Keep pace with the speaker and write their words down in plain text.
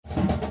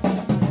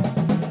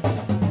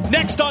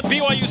Next on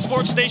BYU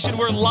Sports Nation,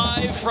 we're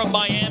live from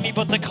Miami,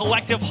 but the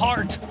collective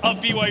heart of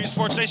BYU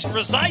Sports Nation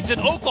resides in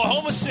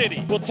Oklahoma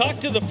City. We'll talk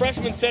to the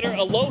freshman center,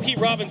 Alohi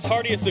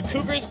Robbins-Hardy, as the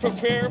Cougars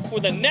prepare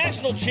for the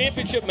national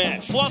championship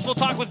match. Plus, we'll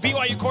talk with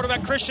BYU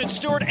quarterback Christian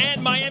Stewart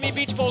and Miami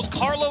Beach Bowl's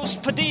Carlos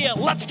Padilla.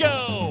 Let's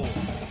go!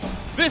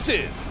 This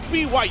is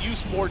BYU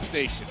Sports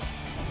Nation,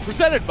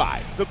 presented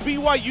by the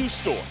BYU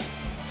Store.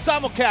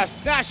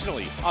 Simulcast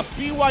nationally on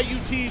BYU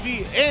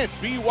TV and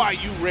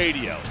BYU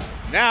Radio.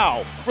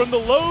 Now, from the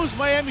Lowe's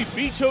Miami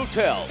Beach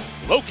Hotel,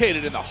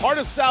 located in the heart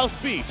of South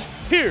Beach,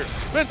 here's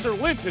Spencer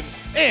Linton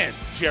and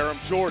Jerem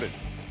Jordan.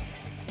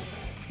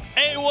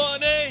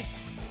 A1A,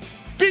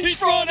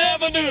 Beachfront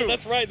Avenue.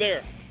 That's right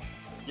there.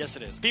 Yes,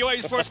 it is.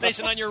 BYU Sports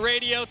Nation on your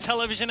radio,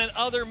 television, and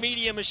other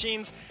media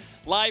machines.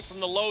 Live from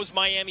the Lowe's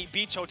Miami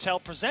Beach Hotel,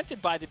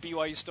 presented by the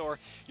BYU Store,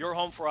 your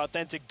home for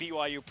authentic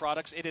BYU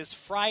products. It is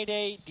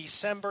Friday,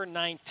 December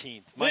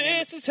 19th.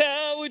 This is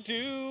how we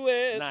do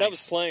it. Nice. That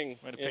was playing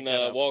in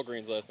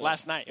Walgreens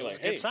last night. It was a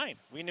good sign.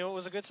 We knew it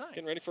was a good sign.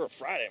 Getting ready for a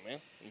Friday, man,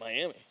 in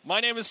Miami. My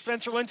name is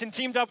Spencer Linton,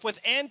 teamed up with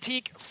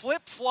antique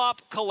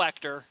flip-flop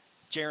collector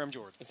Jerem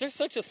Jordan. Is there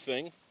such a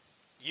thing?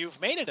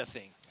 You've made it a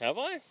thing. Have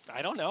I?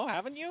 I don't know.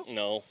 Haven't you?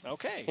 No.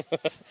 Okay.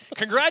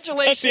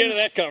 Congratulations. That's the end of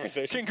that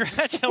conversation.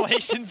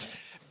 Congratulations,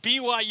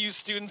 BYU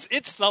students.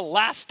 It's the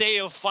last day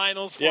of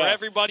finals for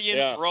everybody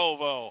in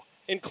Provo.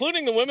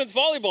 Including the women's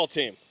volleyball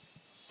team,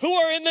 who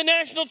are in the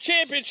national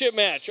championship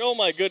match. Oh,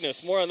 my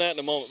goodness. More on that in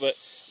a moment. But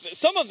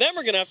some of them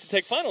are going to have to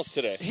take finals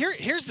today.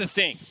 Here's the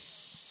thing.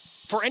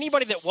 For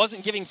anybody that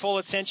wasn't giving full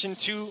attention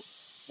to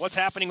what's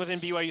happening within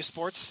BYU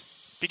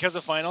sports because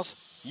of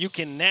finals, you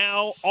can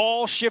now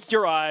all shift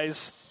your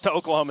eyes to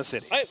Oklahoma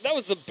City. That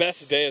was the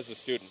best day as a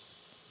student.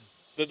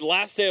 The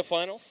last day of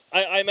finals.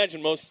 I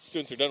imagine most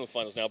students are done with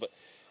finals now, but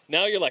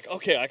now you're like,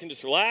 okay, I can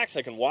just relax.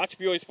 I can watch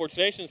BYU Sports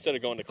Nation instead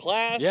of going to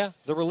class. Yeah,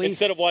 the relief.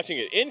 Instead of watching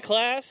it in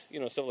class,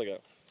 stuff like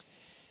that.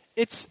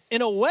 It's,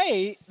 in a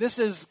way, this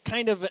is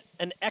kind of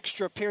an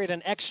extra period,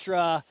 an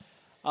extra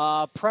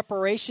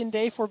preparation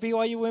day for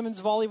BYU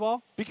women's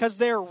volleyball because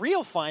their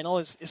real final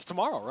is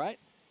tomorrow, right?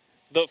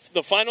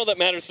 The final that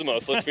matters the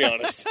most, let's be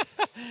honest.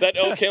 That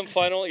OChem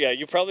final,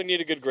 you probably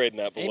need a good grade in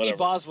that, but Amy whatever.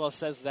 Boswell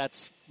says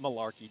that's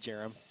malarkey,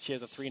 Jerem. She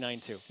has a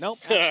 3.92. Nope.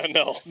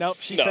 No.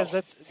 She says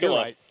that's – you're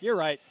right. You're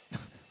right.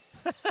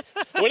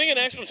 Winning a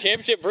national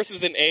championship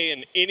versus an A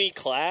in any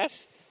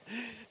class?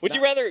 Would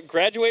you rather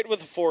graduate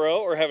with a 4.0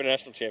 or have a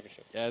national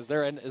championship? Yeah, is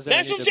there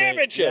national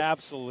championship? Yeah,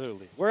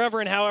 absolutely. Wherever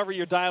and however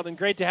you're dialed in,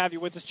 great to have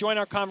you with us. Join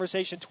our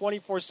conversation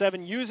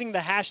 24/7 using the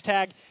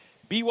hashtag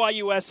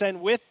BYUSN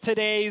with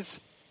today's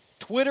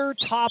Twitter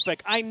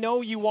topic. I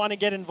know you want to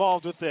get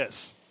involved with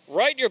this.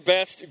 Write your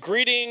best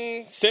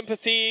greeting,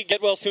 sympathy,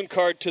 get well soon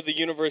card to the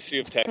University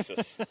of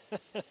Texas.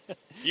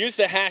 Use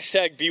the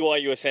hashtag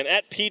BYUSN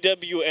at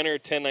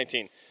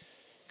PWNer1019.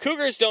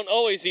 Cougars don't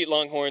always eat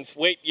Longhorns.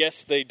 Wait,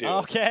 yes, they do.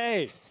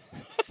 Okay.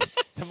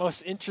 The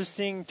most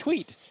interesting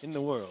tweet in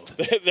the world.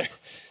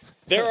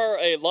 There are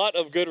a lot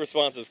of good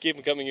responses. Keep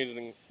them coming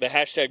using the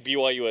hashtag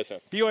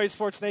BYUSN. BYU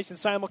Sports Nation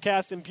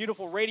simulcast in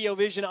beautiful radio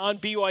vision on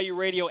BYU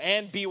Radio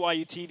and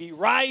BYU TV.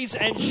 Rise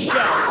and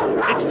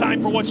shout. It's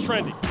time for What's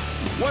Trending.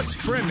 What's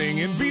trending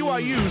in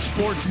BYU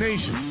Sports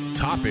Nation?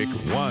 Topic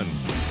 1.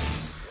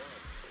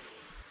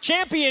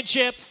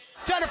 Championship.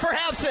 Jennifer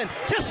Hampson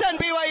to send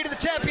BYU to the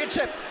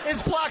championship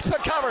is blocked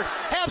but covered.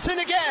 Hampson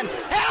again.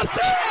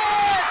 Hampson!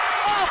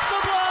 Off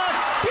the block.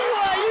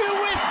 BYU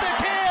with the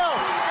kill.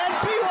 And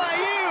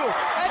BYU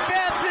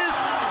advances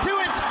to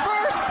its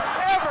first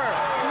ever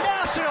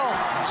national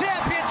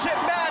championship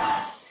match.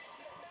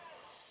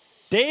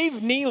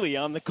 Dave Neely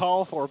on the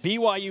call for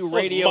BYU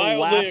Radio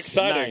last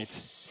exciting.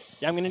 night.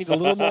 Yeah, I'm going to need a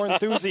little more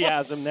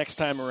enthusiasm next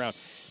time around.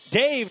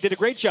 Dave did a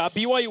great job.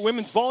 BYU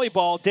women's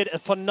volleyball did a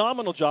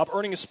phenomenal job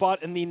earning a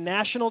spot in the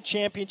national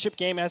championship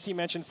game, as he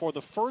mentioned, for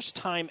the first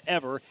time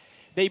ever.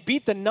 They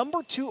beat the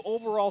number 2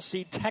 overall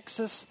seed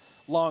Texas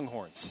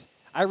Longhorns.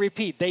 I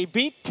repeat, they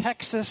beat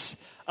Texas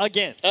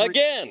again.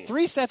 Again.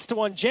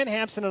 3-1. Jen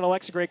Hampson and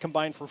Alexa Gray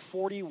combined for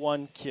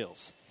 41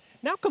 kills.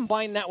 Now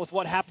combine that with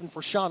what happened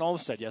for Sean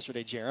Olmstead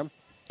yesterday, Jerem.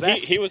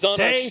 Best he was on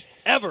day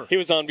ever. He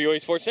was on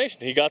BYU Sports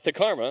Nation. He got the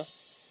karma.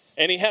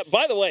 And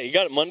by the way, he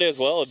got it Monday as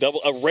well,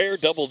 a rare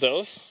double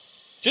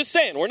dose. Just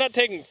saying, we're not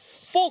taking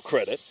full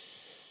credit,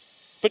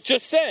 but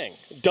just saying,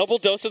 double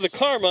dose of the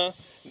karma,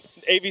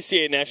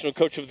 AVCA National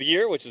Coach of the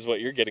Year, which is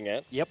what you're getting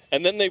at. Yep.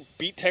 And then they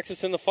beat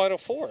Texas in the Final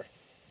Four.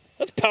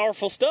 That's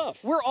powerful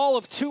stuff. We're all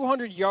of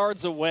 200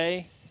 yards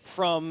away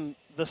from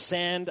the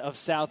sand of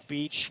South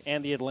Beach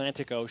and the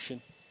Atlantic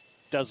Ocean.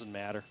 Doesn't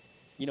matter.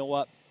 You know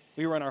what?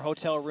 We were in our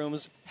hotel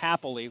rooms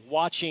happily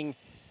watching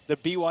the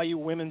BYU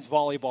women's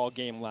volleyball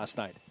game last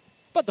night.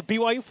 But the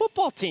BYU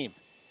football team,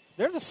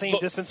 they're the same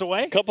distance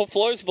away. A couple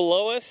floors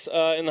below us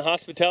in the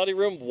hospitality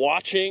room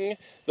watching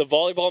the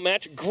volleyball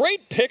match.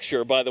 Great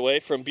picture, by the way,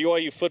 from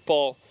BYU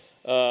football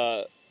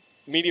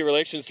media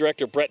relations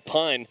director Brett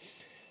Pine.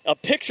 A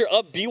picture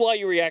of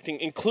BYU reacting,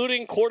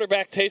 including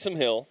quarterback Taysom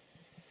Hill.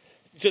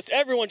 Just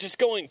everyone just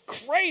going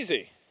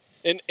crazy.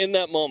 in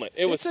that moment.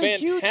 It was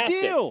fantastic. It's a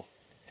huge deal.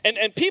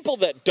 And people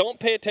that don't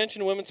pay attention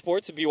to women's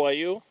sports at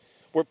BYU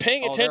were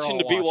paying attention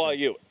to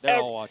BYU. They're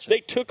all watching. They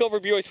took over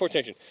BYU Sports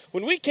Nation.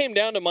 When we came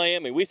down to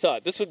Miami, we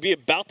thought this would be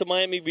about the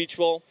Miami Beach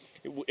Bowl.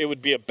 It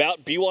would be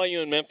about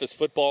BYU and Memphis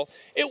football.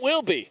 It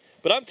will be.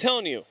 But I'm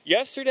telling you,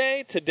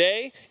 yesterday,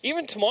 today,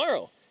 even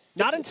tomorrow.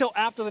 Not until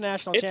after the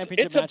national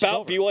championship It's match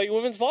about is over. BYU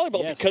women's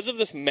volleyball because of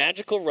this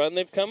magical run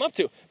they've come up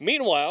to.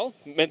 Meanwhile,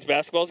 men's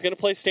basketball is going to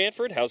play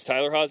Stanford. How's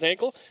Tyler Haws'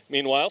 ankle?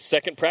 Meanwhile,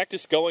 second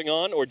practice going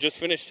on or just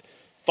finished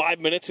 5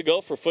 minutes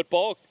ago for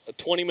football,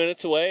 20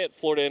 minutes away at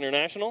Florida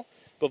International.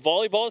 But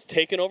volleyball has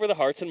taken over the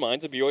hearts and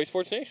minds of BYU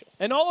Sports Nation.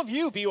 And all of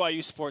you,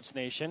 BYU Sports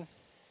Nation,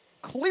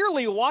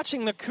 clearly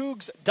watching the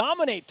Cougs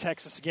dominate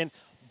Texas again,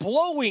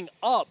 blowing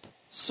up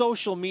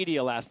social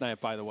media last night,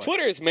 by the way.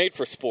 Twitter is made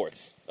for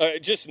sports,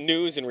 just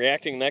news and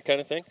reacting and that kind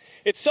of thing.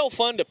 It's so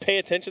fun to pay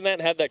attention to that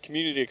and have that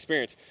community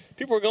experience.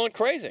 People were going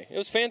crazy. It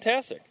was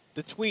fantastic.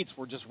 The tweets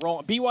were just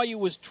rolling. BYU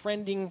was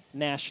trending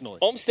nationally.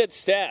 Olmsted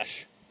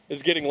Stash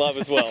is getting love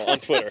as well on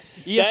Twitter.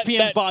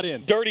 ESPN's bought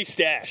in. Dirty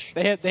stash.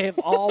 They have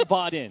all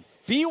bought in.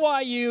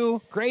 BYU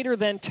greater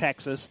than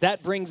Texas.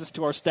 That brings us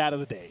to our stat of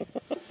the day.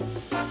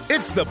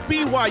 It's the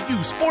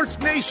BYU Sports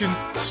Nation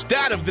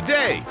Stat of the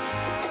Day.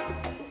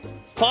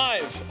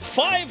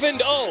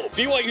 5-0.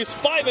 BYU's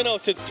 5-0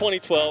 since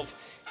 2012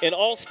 in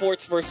all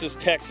sports versus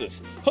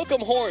Texas. Hook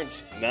 'em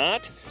horns,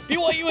 not.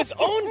 BYU has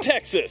owned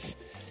Texas.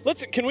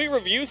 Can we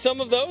review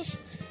some of those?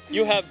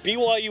 You have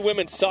BYU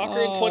women's soccer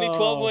in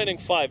 2012 winning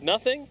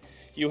 5-0.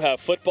 You have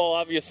football,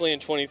 obviously, in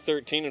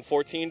 2013 and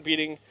 14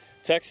 beating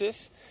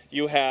Texas.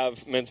 You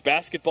have men's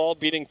basketball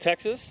beating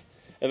Texas.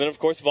 And then, of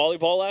course,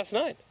 volleyball last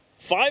night.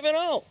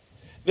 5-0.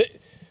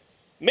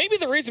 Maybe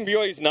the reason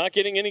BYU is not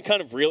getting any kind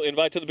of real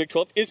invite to the Big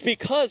 12 is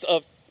because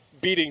of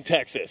beating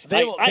Texas.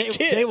 They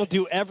will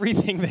do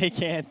everything they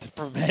can to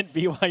prevent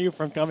BYU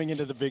from coming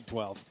into the Big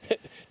 12.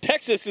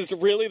 Texas is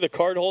really the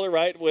card holder,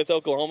 right, with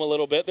Oklahoma a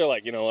little bit. They're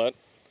like, you know what?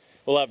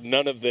 We'll have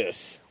none of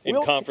this in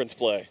conference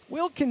play.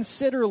 We'll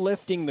consider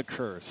lifting the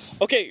curse.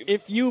 Okay.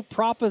 If you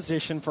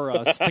proposition for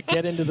us to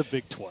get into the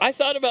Big 12. I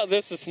thought about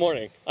this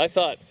morning. I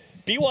thought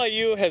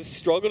BYU has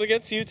struggled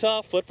against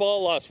Utah.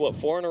 Football lost,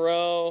 4 in a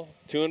row,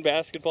 2 in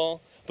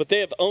basketball. But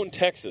they have owned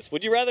Texas.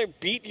 Would you rather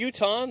beat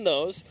Utah in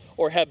those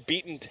or have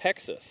beaten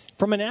Texas?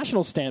 From a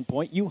national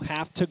standpoint, you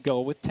have to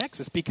go with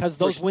Texas because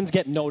those wins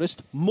get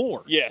noticed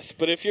more. Yes,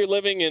 but if you're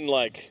living in,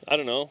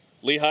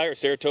 Lehigh or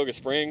Saratoga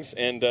Springs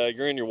and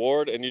you're in your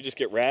ward and you just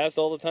get razzed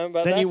all the time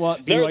about then that, you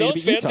want there are BYU to those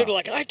beat fans Utah. that are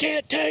like, I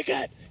can't take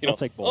it. I'll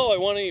take both. Oh, I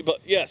want to eat.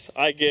 But yes,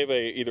 I gave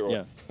a either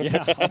or.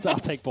 Yeah, I'll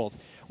take both.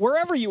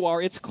 Wherever you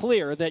are, it's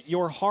clear that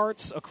your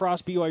hearts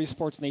across BYU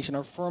Sports Nation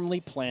are firmly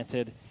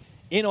planted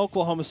in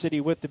Oklahoma City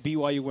with the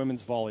BYU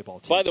women's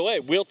volleyball team. By the way,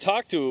 we'll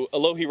talk to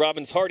Alohi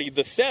Robbins-Hardy,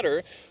 the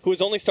setter, who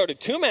has only started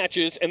 2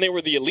 matches, and they were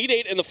the Elite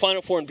Eight and the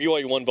Final Four, and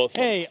BYU won both.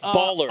 Hey,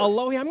 Baller.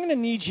 Alohi, I'm going to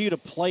need you to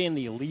play in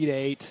the Elite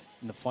Eight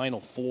and the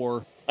Final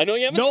Four. I know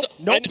you haven't.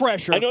 No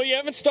pressure. I know you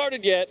haven't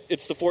started yet.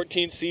 It's the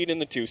 14 seed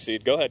and the 2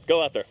 seed. Go ahead,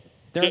 go out there.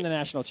 They're in the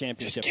national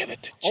championship. Just give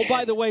it to Oh, Jen.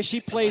 by the way,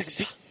 she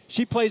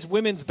plays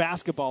women's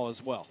basketball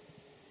as well.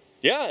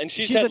 Yeah, and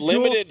she's She's had a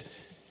dual-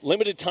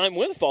 limited time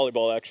with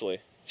volleyball, actually.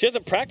 She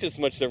hasn't practiced as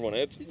much as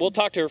everyone. We'll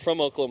talk to her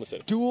from Oklahoma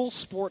City. Dual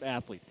sport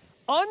athlete.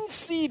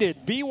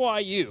 Unseeded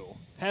BYU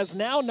has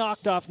now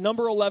knocked off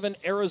number 11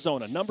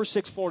 Arizona, number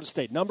 6 Florida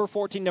State, number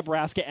 14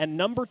 Nebraska, and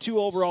number 2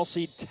 overall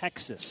seed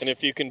Texas. And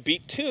if you can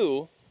beat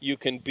 2, you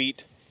can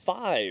beat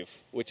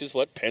 5, which is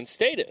what Penn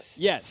State is.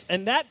 Yes,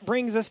 and that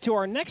brings us to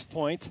our next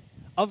point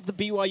of the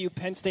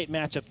BYU-Penn State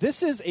matchup.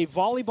 This is a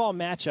volleyball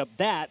matchup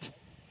that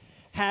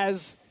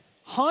has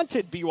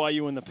haunted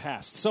BYU in the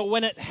past. So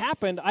when it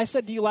happened, I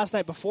said to you last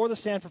night before the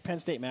Stanford-Penn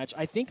State match,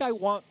 I think I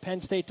want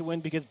Penn State to win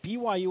because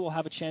BYU will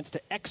have a chance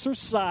to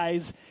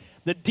exercise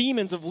the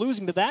demons of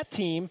losing to that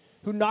team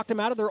who knocked them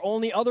out of their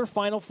only other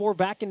Final Four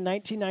back in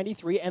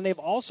 1993, and they've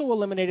also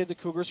eliminated the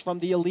Cougars from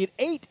the Elite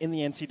Eight in the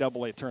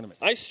NCAA tournament.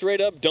 I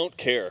straight up don't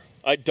care.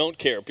 I don't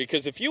care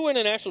because if you win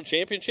a so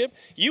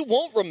you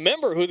won't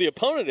remember who the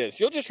opponent is.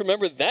 You'll just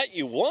remember that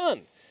you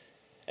won.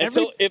 And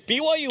so if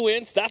BYU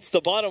wins, that's the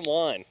bottom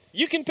line.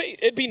 You can pay.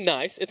 It'd be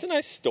nice. It's a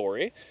nice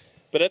story.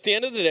 But at the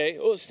end of the day,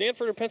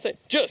 Stanford or Penn State,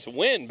 just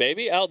win,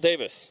 baby. Al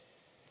Davis.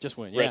 Just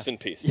win, Rest in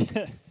peace.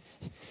 Yeah.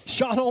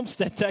 Sean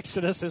Olmstead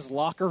texted us his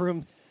locker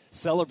room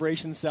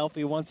celebration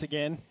selfie once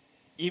again.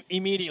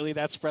 Immediately,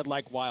 that spread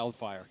like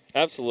wildfire.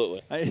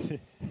 Absolutely.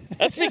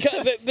 That's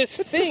because this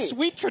thing. It's a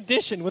sweet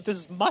tradition with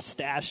his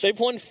mustache. They've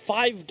won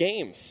 5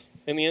 games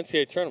in the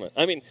NCAA tournament.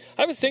 I mean,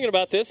 I was thinking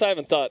about this. I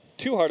haven't thought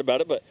too hard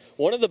about it, but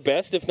one of the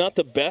best, if not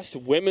the best,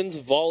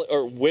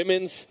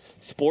 women's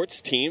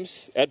sports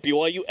teams at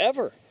BYU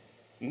ever.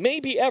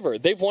 Maybe ever.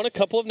 They've won a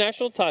couple of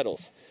national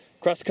titles.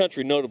 Cross the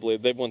country, notably,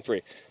 they've won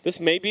 3. This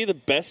may be the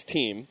best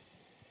team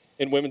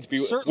in women's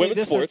sports at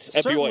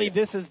BYU. Certainly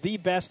this is the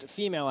best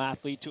female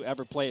athlete to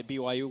ever play at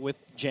BYU with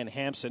Jen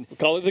Hampson. We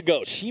call her the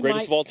GOAT,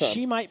 greatest of all time.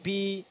 She might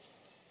be,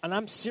 and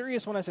I'm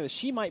serious when I say this,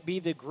 she might be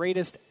the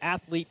greatest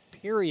athlete,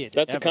 period.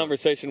 That's ever. a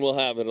conversation we'll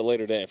have at a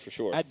later day for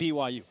sure. At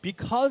BYU.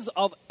 Because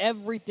of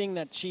everything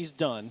that she's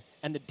done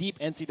and the deep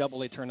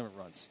NCAA tournament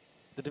runs.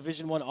 The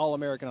Division I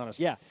All-American honors.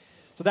 Yeah.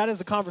 So that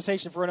is a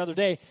conversation for another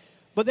day.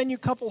 But then you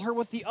couple her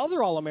with the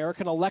other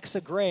All-American,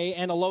 Alexa Gray,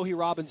 and Alohi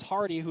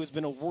Robbins-Hardy, who's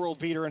been a world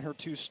beater in her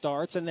 2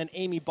 starts, and then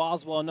Amy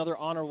Boswell, another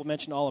honorable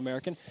mention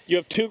All-American. You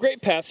have 2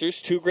 great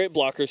passers, 2 great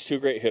blockers, 2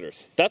 great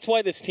hitters. That's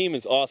why this team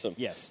is awesome.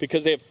 Yes.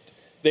 Because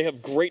they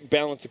have great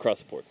balance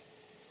across the board.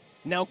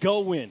 Now go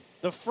win.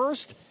 The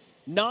first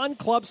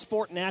non-club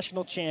sport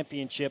national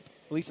championship,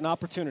 at least an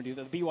opportunity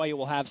that the BYU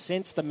will have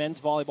since the men's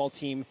volleyball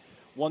team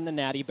won the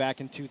Natty back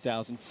in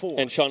 2004.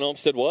 And Sean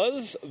Olmstead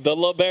was the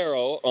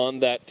libero on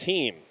that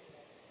team.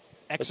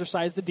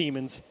 Exercise the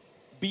demons,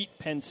 beat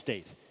Penn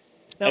State.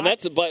 Now, And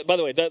that's, by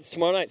the way, that's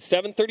tomorrow night,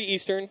 7:30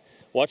 Eastern.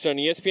 Watch it on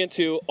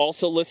ESPN2.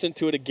 Also listen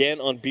to it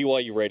again on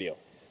BYU Radio.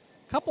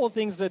 a couple of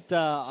things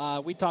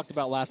that we talked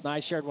about last night. I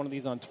shared one of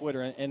these on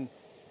Twitter, and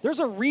there's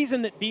a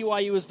reason that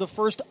BYU is the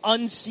first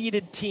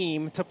unseeded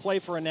team to play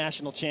for a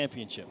national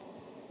championship.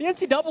 The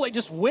NCAA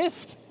just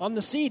whiffed on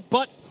the seed,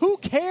 but who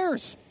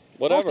cares?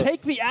 Whatever. I'll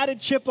take the added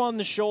chip on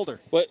the shoulder.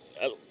 But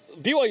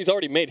BYU's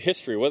already made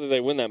history, whether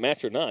they win that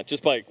match or not,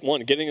 just by,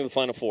 1, getting to the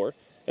Final Four,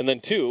 and then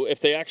 2, if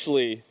they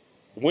actually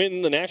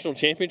win the national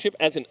championship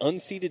as an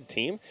unseeded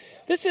team.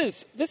 This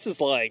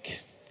is like,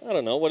 I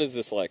don't know, what is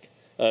this like?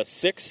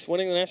 6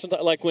 winning the national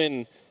title? Like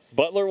when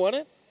Butler won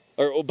it?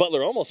 Or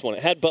Butler almost won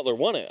it. Had Butler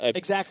won it.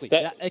 Exactly.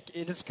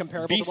 It is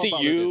comparable to what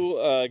Butler did.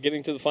 VCU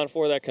getting to the Final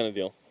Four, that kind of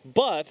deal.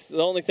 But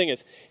the only thing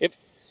is, if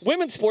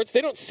women's sports,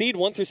 they don't seed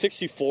 1 through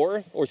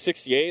 64 or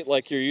 68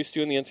 like you're used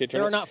to in the NCAA tournament.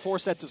 There are not 4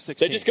 sets of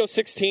 16. They just go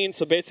 16,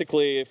 so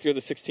basically if you're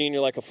the 16,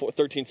 you're like a 4,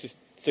 13,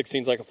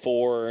 16 is like a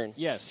 4, and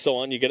so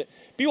on. You get it.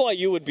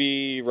 BYU would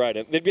be right.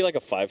 They'd be like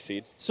a 5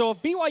 seed. So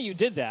if BYU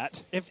did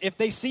that, if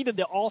they seeded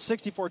all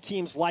 64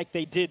 teams like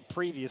they did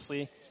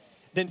previously,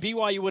 then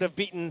BYU would have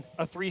beaten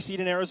a 3 seed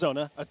in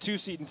Arizona, a 2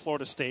 seed in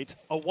Florida State,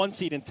 a 1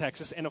 seed in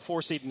Texas, and a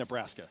 4 seed in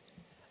Nebraska.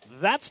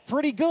 That's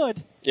pretty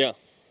good. Yeah.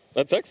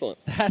 That's excellent.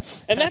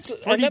 That's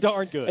pretty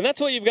darn good. And that's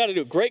what you've got to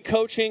do. Great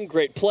coaching,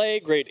 great play,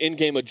 great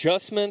in-game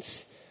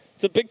adjustments.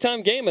 It's a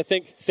big-time game. I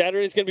think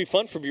Saturday's going to be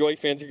fun for BYU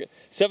fans.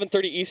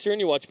 7:30 Eastern,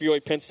 you watch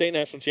BYU Penn State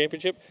National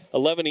Championship.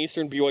 11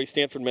 Eastern, BYU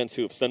Stanford Men's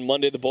Hoops. Then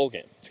Monday, the bowl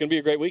game. It's going to be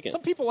a great weekend.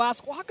 Some people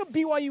ask, well, how come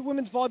BYU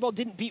women's volleyball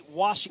didn't beat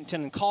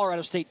Washington and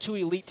Colorado State, 2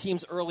 elite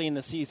teams early in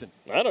the season?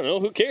 I don't know.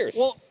 Who cares?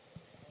 Well,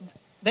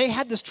 they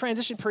had this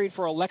transition period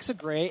for Alexa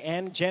Gray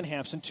and Jen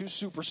Hampson, 2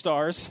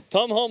 superstars.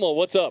 Tom Homo,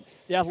 what's up?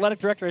 The athletic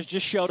director has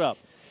just showed up.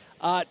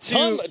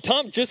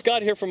 Tom just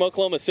got here from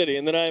Oklahoma City,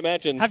 and then I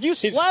imagine... Have you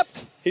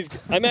slept?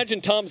 I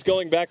imagine Tom's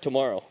going back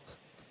tomorrow.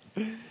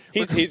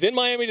 He's in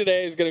Miami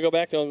today. He's going to go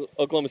back to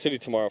Oklahoma City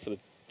tomorrow for the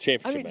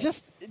championship match.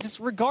 just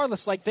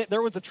regardless, like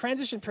there was a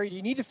transition period.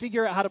 You need to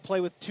figure out how to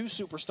play with 2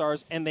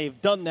 superstars, and they've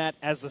done that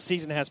as the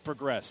season has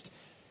progressed.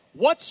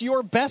 What's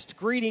your best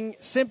greeting,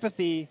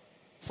 sympathy,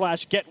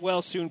 / get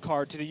well soon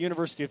card to the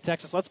University of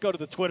Texas? Let's go to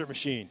the Twitter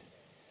machine.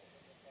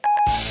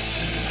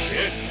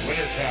 It's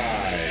Twitter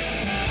time.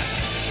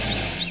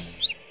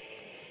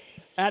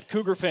 At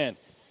Cougar Fan,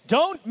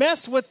 don't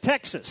mess with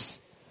Texas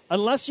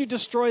unless you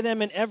destroy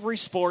them in every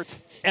sport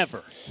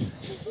ever.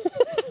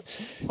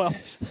 Well,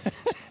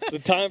 the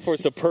time for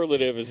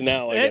superlative is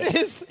now, I guess.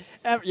 It is.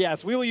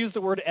 Yes, we will use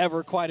the word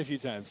ever quite a few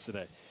times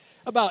today.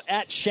 About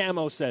at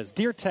Shamo says,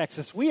 Dear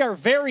Texas, we are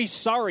very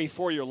sorry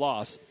for your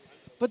loss,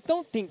 but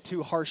don't think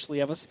too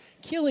harshly of us.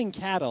 Killing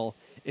cattle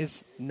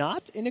is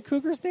not in a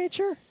Cougar's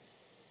nature?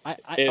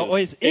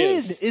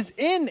 Is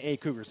in a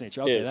Cougar's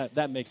nature. Okay,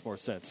 that makes more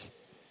sense.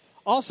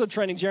 Also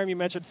trending, Jeremy, you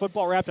mentioned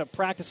football wrapped up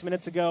practice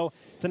minutes ago.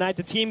 Tonight,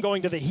 the team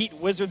going to the Heat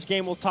Wizards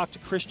game. We'll talk to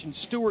Christian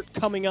Stewart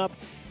coming up.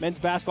 Men's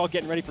basketball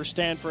getting ready for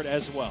Stanford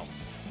as well.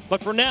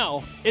 But for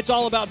now, it's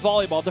all about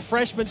volleyball. The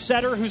freshman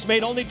setter who's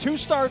made only 2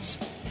 starts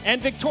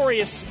and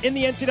victorious in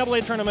the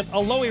NCAA tournament,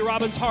 Alohi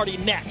Robbins-Hardy,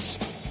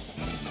 next.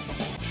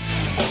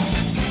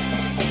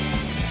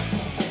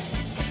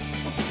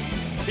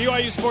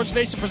 BYU Sports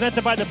Nation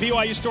presented by the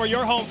BYU Store,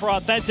 your home for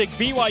authentic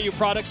BYU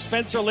products.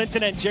 Spencer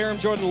Linton and Jerem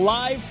Jordan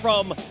live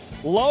from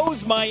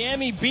Lowe's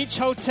Miami Beach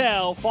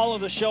Hotel. Follow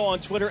the show on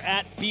Twitter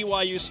at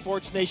BYU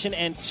Sports Nation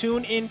and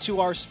tune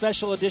into our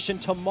special edition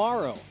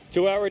tomorrow.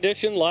 2-hour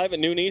edition live at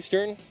noon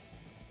Eastern.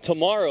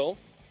 Tomorrow,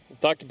 we'll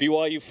talk to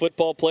BYU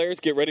football players.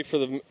 Get ready for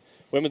the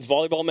women's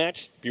volleyball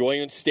match.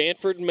 BYU and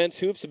Stanford men's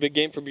hoops, a big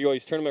game for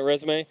BYU's tournament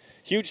resume.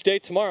 Huge day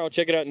tomorrow.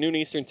 Check it out noon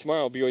Eastern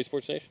tomorrow, BYU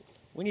Sports Nation.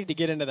 We need to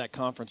get into that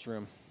conference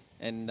room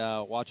and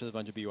watch with a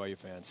bunch of BYU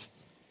fans.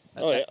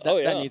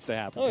 That needs to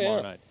happen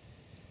tomorrow night.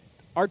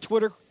 Our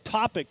Twitter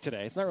topic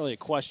today, it's not really a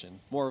question,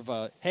 more of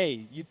a,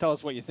 hey, you tell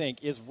us what you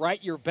think, is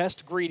write your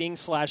best greeting /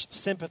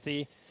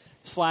 sympathy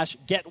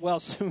 / get well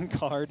soon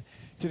card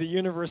to the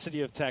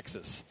University of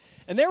Texas.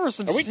 And there were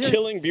some Are we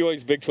killing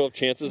BYU's Big 12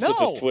 chances with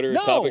this Twitter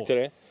topic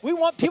today? We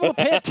want people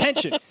to pay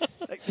attention.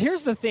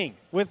 Here's the thing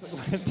with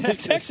Texas.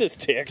 Is Texas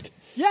ticked?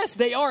 Yes,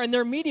 they are. And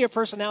their media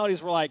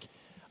personalities were like,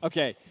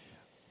 okay,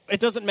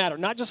 it doesn't matter.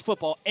 Not just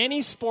football.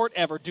 Any sport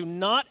ever. Do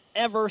not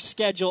ever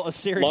schedule a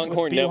series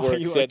Longhorn with BYU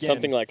Network said again.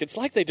 something like, it's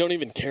like they don't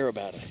even care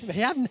about us.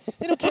 They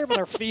don't care about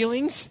our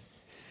feelings.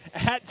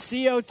 At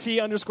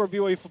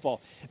COT_BYU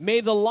football.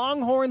 May the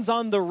Longhorns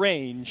on the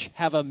range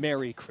have a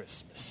Merry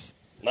Christmas.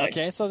 Nice.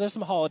 Okay, so there's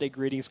some holiday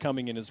greetings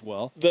coming in as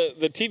well. The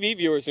TV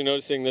viewers are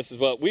noticing this as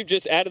well. We've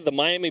just added the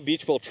Miami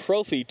Beach Bowl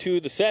trophy to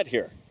the set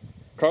here.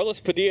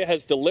 Carlos Padilla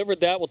has delivered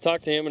that. We'll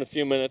talk to him in a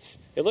few minutes.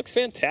 It looks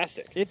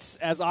fantastic. It's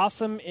as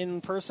awesome in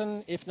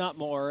person, if not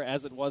more,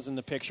 as it was in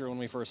the picture when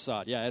we first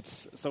saw it. Yeah,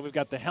 so we've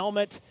got the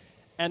helmet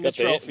and the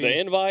trophy. The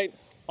invite.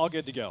 All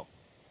good to go.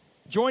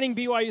 Joining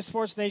BYU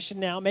Sports Nation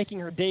now, making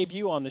her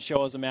debut on the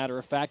show, as a matter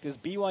of fact, is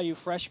BYU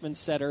freshman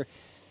setter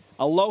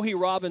Alohi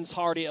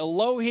Robbins-Hardy.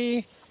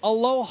 Alohi,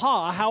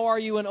 aloha. How are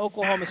you in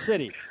Oklahoma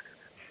City?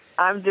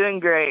 I'm doing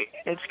great.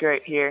 It's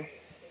great here.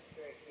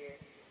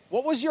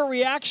 What was your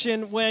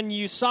reaction when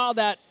you saw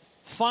that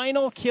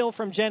final kill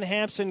from Jen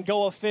Hampson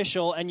go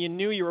official and you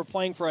knew you were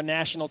playing for a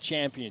national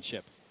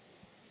championship?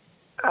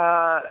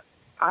 I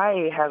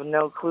have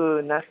no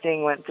clue.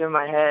 Nothing went through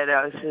my head.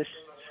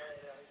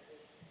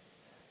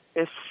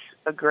 It's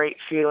a great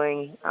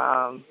feeling.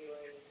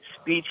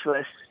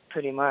 Speechless,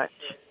 pretty much.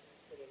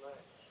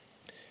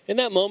 In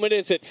that moment,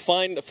 is it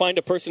find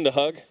a person to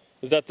hug?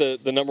 Is that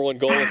the number one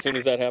goal as soon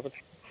as that happens?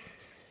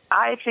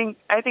 I think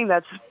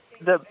that's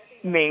the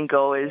main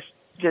goal, is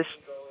just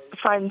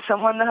find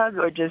someone to hug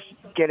or just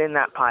get in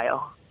that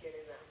pile.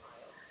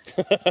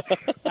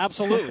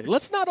 Absolutely.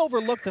 Let's not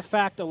overlook the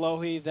fact,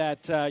 Alohi,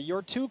 that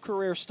your two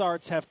career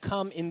starts have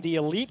come in the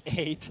Elite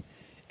Eight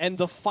and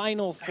the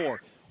Final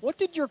Four. What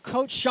did your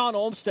coach, Sean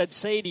Olmstead,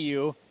 say to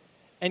you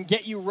and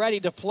get you ready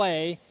to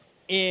play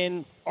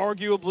in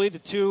arguably the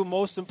two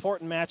most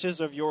important matches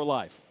of your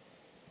life?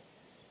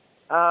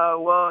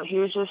 Well,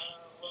 he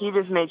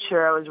just made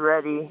sure I was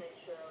ready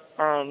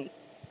and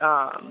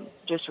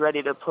just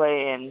ready to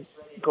play and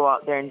go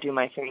out there and do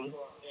my thing.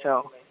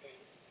 So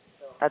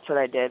that's what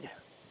I did.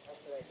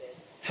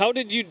 How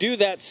did you do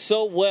that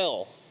so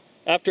well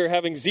after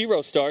having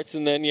 0 starts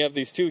and then you have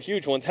these 2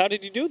 huge ones? How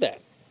did you do that?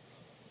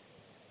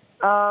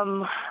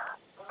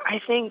 I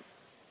think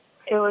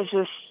it was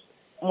just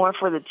more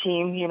for the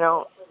team,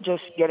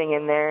 just getting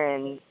in there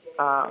and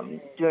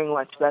doing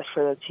what's best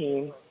for the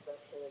team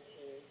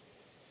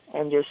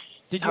and just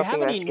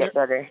helping us get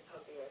better.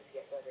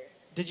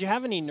 Did you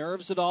have any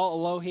nerves at all,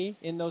 Alohi,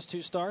 in those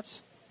 2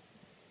 starts?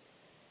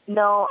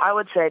 No, I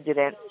would say I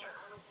didn't.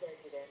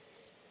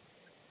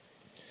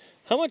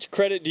 How much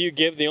credit do you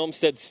give the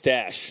Olmstead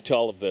stash to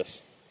all of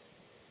this?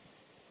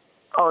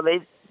 Oh,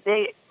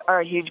 they are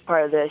a huge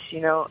part of this,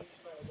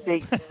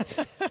 They,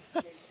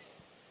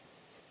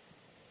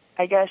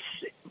 I guess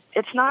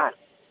it's not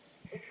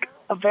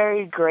a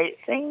very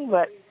great thing,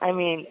 but, I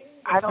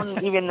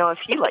don't even know if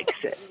he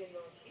likes it.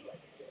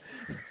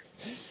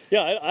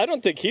 Yeah, I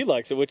don't think he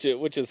likes it, which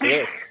is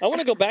hilarious. I want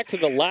to go back to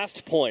the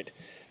last point.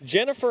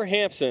 Jennifer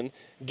Hampson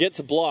gets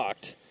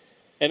blocked,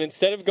 and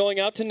instead of going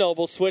out to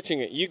Noble, switching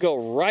it, you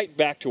go right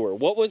back to her.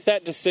 What was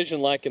that decision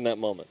like in that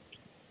moment?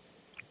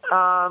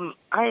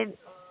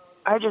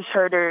 I just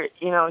heard her,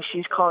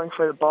 she's calling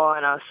for the ball,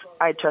 and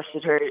I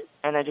trusted her,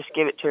 and I just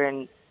gave it to her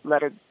and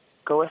let her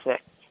go with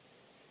it.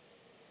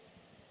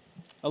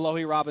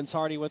 Alohi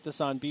Robbins-Hardy with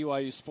us on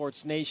BYU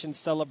Sports Nation,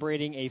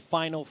 celebrating a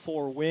Final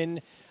Four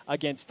win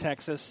against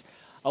Texas.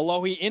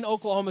 Alohi in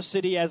Oklahoma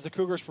City as the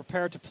Cougars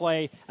prepare to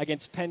play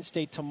against Penn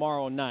State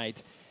tomorrow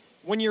night.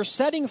 When you're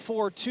setting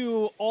for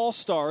 2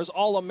 All-Stars,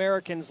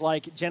 All-Americans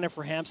like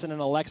Jennifer Hampson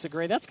and Alexa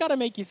Gray, that's got to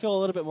make you feel a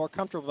little bit more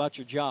comfortable about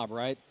your job,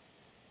 right?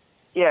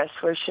 Yes,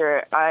 for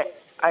sure. I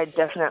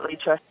definitely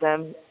trust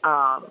them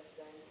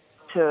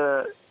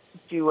to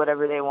do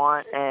whatever they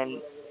want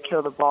and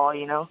kill the ball,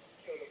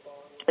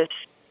 Just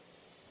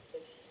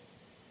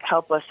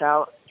help us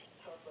out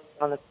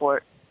on the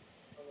court.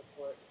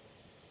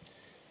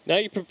 Now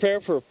you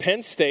prepare for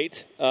Penn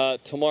State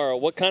tomorrow.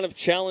 What kind of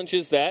challenge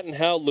is that, and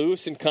how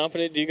loose and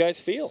confident do you guys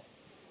feel?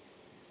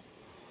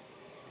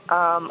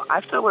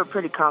 I feel we're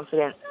pretty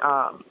confident.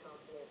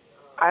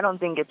 I don't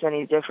think it's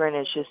any different.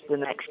 It's just the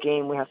next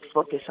game we have to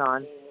focus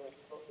on,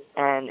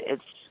 and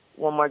it's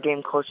one more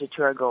game closer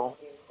to our goal.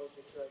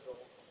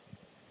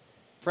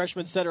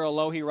 Freshman setter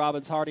Alohi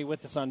Robbins-Hardy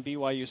with us on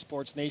BYU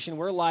Sports Nation.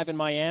 We're live in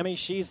Miami.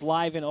 She's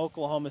live in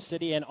Oklahoma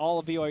City, and all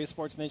of BYU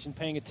Sports Nation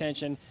paying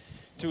attention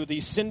to the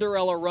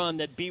Cinderella run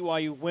that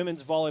BYU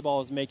women's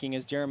volleyball is making,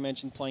 as Jarom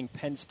mentioned, playing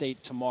Penn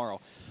State tomorrow.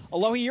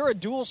 Alohi, you're a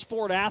dual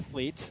sport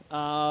athlete.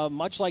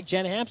 Much like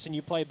Jen Hampson,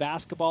 you play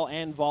basketball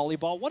and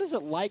volleyball. What is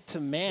it like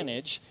to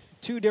manage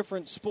 2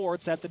 different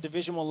sports at the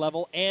Division I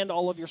level and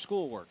all of your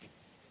schoolwork?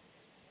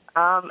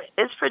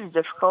 It's pretty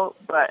difficult,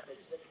 but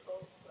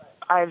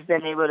I've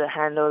been able to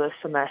handle the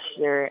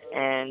semester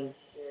and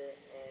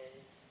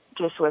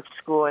just with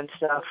school and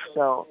stuff.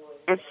 So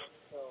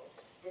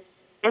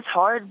it's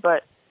hard,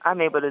 but I'm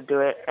able to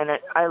do it, and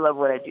I love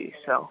what I do.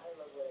 So.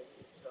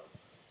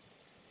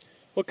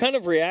 What kind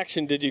of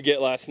reaction did you get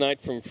last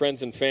night from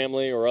friends and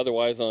family or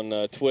otherwise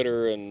on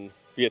Twitter and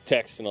via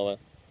text and all that?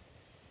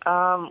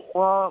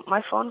 Well,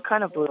 my phone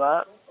kind of blew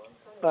up,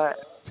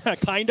 but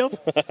Kind of.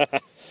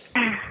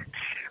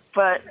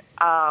 But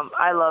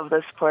I love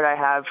the support I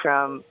have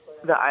from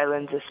the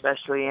islands,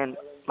 especially, and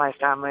my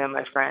family and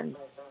my friends.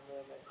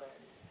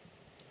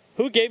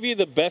 Who gave you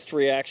the best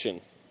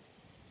reaction?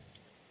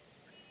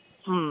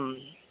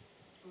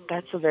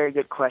 That's a very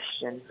good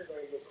question.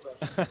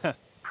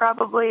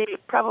 Probably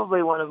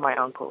one of my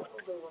uncles.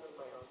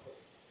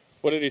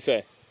 What did he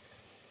say?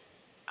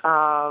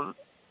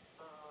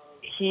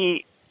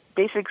 He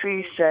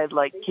basically said,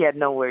 like, he had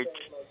no words.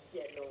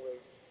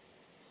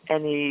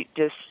 And he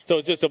just... So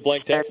it's just a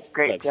blank text? said,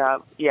 great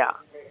job. Yeah.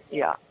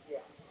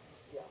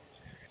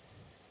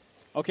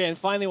 Okay, and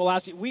finally, we'll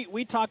ask you.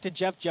 We talk to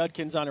Jeff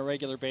Judkins on a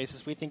regular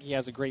basis. We think he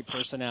has a great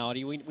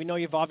personality. We know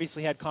you've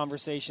obviously had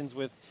conversations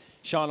with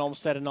Sean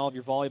Olmstead and all of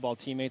your volleyball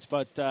teammates,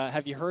 but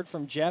have you heard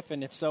from Jeff?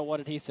 And if so, what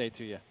did he say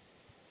to you?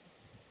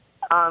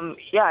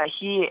 Yeah,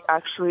 he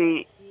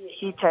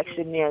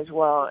texted me as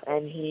well,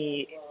 and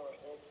he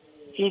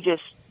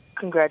just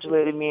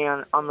congratulated me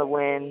on the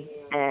win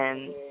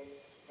and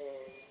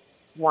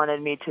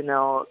wanted me to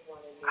know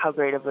how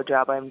great of a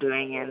job I'm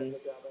doing and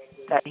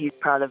that he's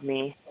proud of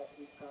me.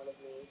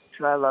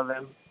 So I love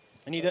him.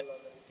 And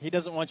he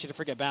doesn't want you to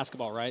forget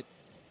basketball, right?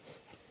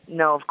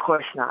 No, of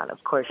course not.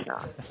 Of course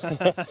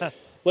not.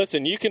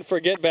 Listen, you can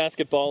forget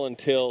basketball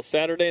until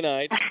Saturday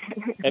night,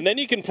 and then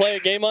you can play a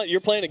game on. You're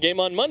playing a game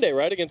on Monday,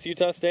 right, against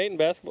Utah State in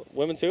basketball,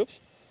 women's hoops?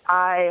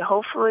 I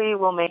hopefully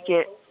will make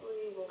it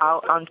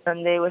out on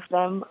Sunday with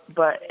them,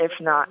 but if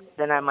not,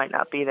 then I might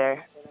not be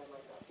there.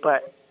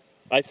 But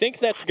I think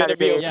that's going to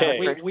be okay.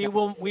 Yeah,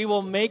 we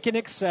will make an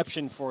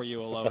exception for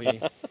you,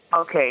 Alohi.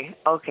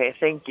 Okay,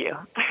 thank you.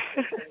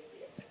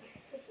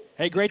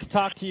 Hey, great to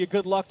talk to you.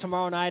 Good luck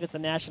tomorrow night at the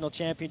national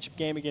championship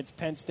game against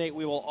Penn State.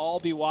 We will all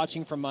be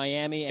watching from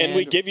Miami. And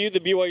we give you the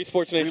BYU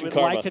Sports Nation karma. We would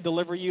karma. like to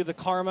deliver you the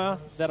karma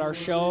that our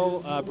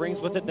show brings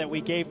with it that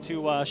we gave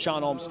to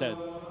Sean Olmstead.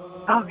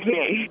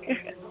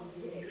 Okay.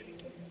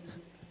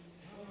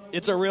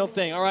 It's a real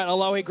thing. All right,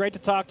 Alohi, great to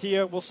talk to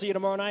you. We'll see you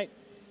tomorrow night.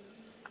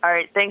 All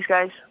right, thanks,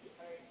 guys.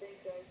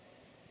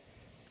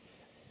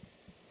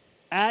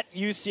 At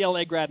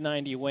UCLA Grad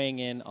 90 weighing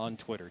in on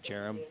Twitter,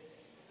 Jerem.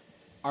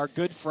 Our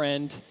good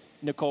friend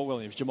Nicole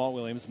Williams, Jamal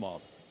Williams'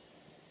 mom.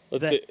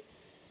 Let's see.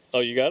 Oh,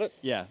 you got it?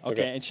 Yeah.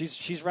 Okay. And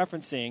she's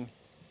referencing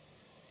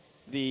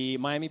the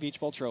Miami Beach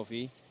Bowl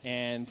trophy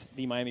and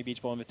the Miami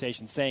Beach Bowl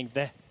invitation, saying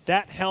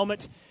that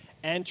helmet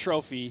and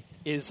trophy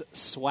is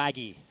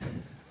swaggy.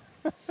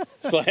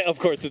 Of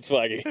course, it's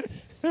swaggy.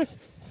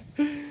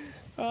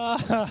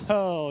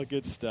 Oh,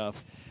 good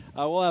stuff.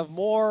 We'll have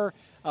more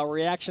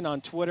reaction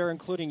on Twitter,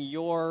 including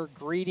your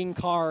greeting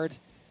card.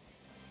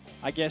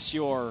 I guess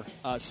your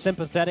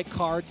sympathetic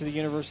card to the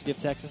University of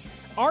Texas.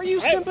 Are you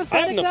sympathetic, I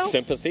have enough though?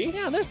 sympathy.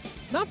 Yeah, there's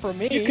not for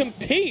me. You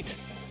compete.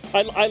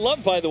 I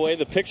love, by the way,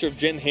 the picture of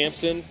Jen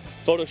Hampson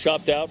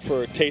photoshopped out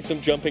for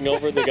Taysom jumping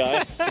over the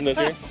guy from this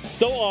year.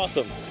 So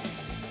awesome.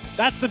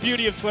 That's the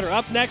beauty of Twitter.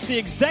 Up next, the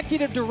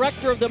executive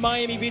director of the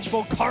Miami Beach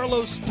Bowl,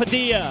 Carlos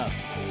Padilla.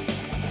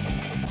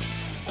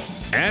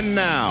 And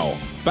now,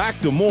 back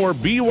to more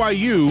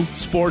BYU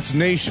Sports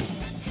Nation.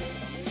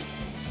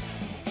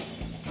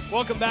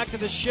 Welcome back to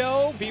the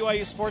show.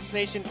 BYU Sports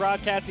Nation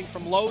broadcasting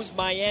from Lowe's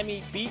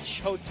Miami Beach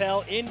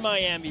Hotel in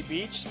Miami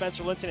Beach.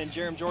 Spencer Linton and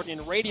Jerem Jordan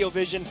in Radio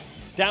Vision.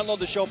 Download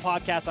the show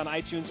podcast on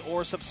iTunes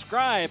or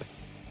subscribe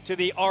to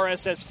the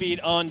RSS feed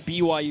on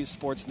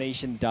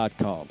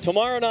BYUSportsNation.com.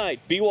 Tomorrow night,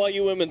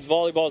 BYU women's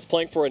volleyball is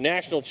playing for a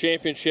national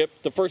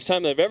championship. The first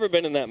time they've ever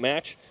been in that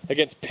match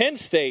against Penn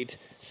State,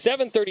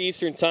 7:30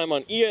 Eastern Time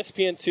on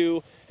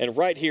ESPN2 and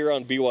right here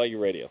on BYU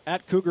Radio.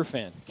 At Cougar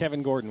Fan,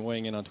 Kevin Gordon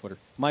weighing in on Twitter.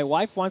 My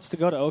wife wants to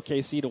go to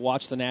OKC to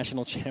watch the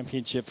national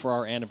championship for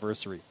our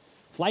anniversary.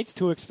 Flight's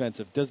too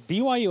expensive. Does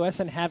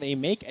BYUSN have a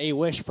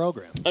Make-A-Wish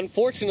program?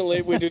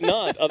 Unfortunately, we do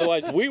not.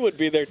 Otherwise, we would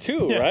be there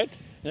too, right?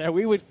 Yeah,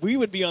 we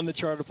would be on the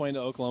charter plane to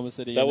Oklahoma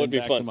City. That and would then be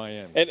back fun. To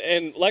Miami.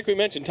 And like we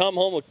mentioned, Tom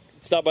Holm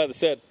stopped by the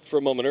set for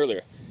a moment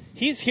earlier.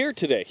 He's here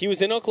today. He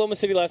was in Oklahoma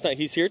City last night.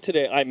 He's here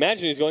today. I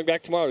imagine he's going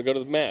back tomorrow to go to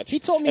the match. He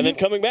told me, and then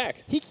coming back.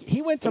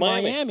 He went to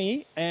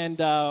Miami and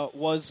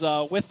was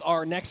with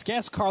our next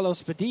guest,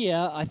 Carlos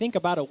Padilla. I think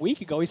about a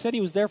week ago. He said he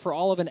was there for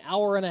all of an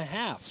hour and a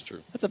half. That's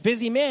true. That's a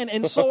busy man,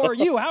 and so are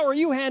you. How are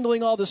you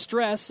handling all the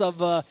stress of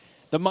the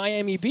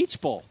Miami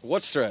Beach Bowl?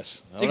 What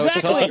stress? I don't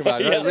Exactly. know what you're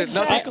talking about. Yeah,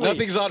 exactly.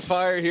 Nothing's on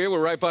fire here.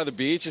 We're right by the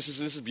beach. This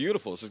is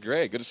beautiful. This is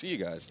great. Good to see you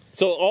guys.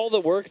 So all the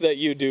work that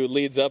you do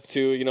leads up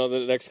to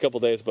the next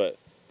couple days, but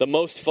the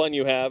most fun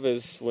you have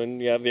is when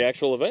you have the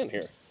actual event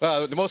here.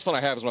 The most fun I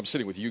have is when I'm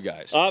sitting with you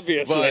guys.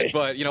 Obviously.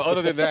 But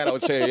other than that, I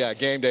would say, yeah,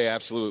 game day,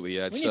 absolutely.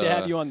 Yeah, We need to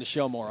have you on the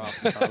show more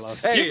often,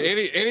 Carlos.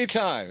 Hey,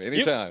 anytime.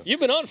 You've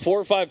been on 4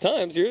 or 5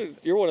 times.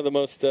 You're one of the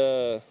most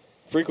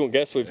frequent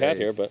guests we've had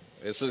here, but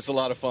it's a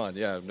lot of fun.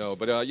 Yeah, no,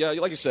 but yeah,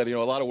 like you said,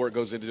 a lot of work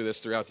goes into this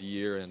throughout the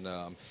year, and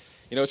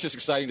it's just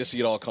exciting to see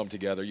it all come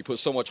together. You put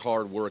so much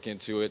hard work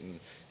into it, and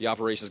the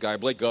operations guy,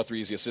 Blake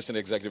Guthrie, is the assistant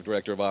executive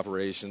director of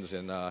operations,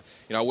 and I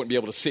wouldn't be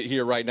able to sit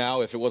here right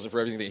now if it wasn't for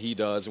everything that he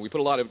does. And we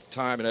put a lot of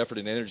time and effort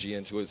and energy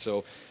into it.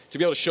 So to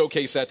be able to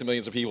showcase that to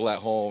millions of people at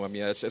home, I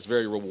mean, it's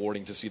very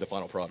rewarding to see the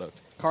final product.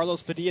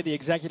 Carlos Padilla, the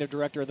executive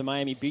director of the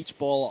Miami Beach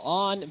Bowl,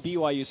 on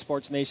BYU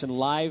Sports Nation,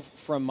 live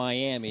from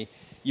Miami.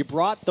 You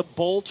brought the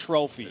bowl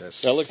trophy.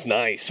 Yes. That looks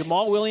nice.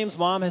 Jamal Williams'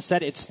 mom has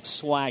said it's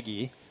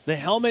swaggy. The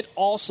helmet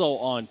also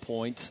on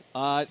point.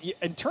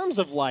 In terms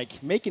of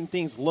making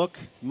things look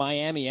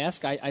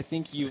Miami-esque, I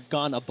think you've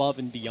gone above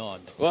and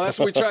beyond. Well, that's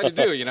what we tried to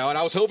do, and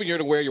I was hoping you were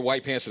to wear your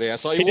white pants today. I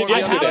saw you wore them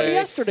I had them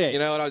yesterday.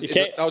 And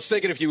I was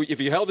thinking if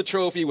you held the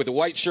trophy with the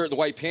white shirt and the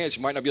white pants,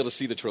 you might not be able to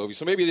see the trophy.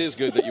 So maybe it is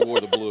good that you wore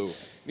the blue.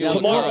 A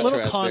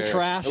little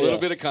contrast. A little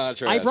bit of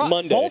contrast. I brought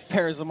Monday. both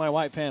pairs of my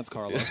white pants,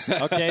 Carlos.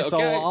 Okay,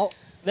 so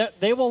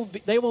they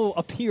will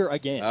appear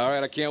again. All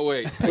right, I can't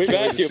wait. We've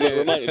asked you, but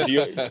remind me,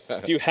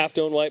 do you have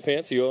to own white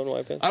pants? Do you own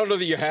white pants? I don't know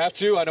that you have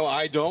to. I know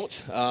I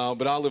don't,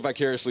 but I'll live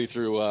vicariously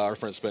through our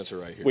friend Spencer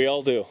right here. We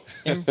all do.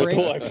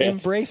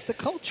 Embrace the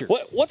culture.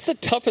 What's the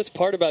toughest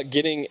part about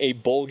getting a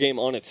bowl game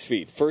on its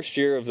feet? First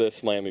year of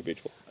this Miami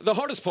Beach Bowl. The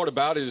hardest part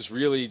about it is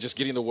really just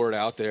getting the word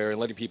out there and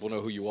letting people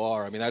know who you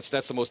are. I mean, that's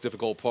the most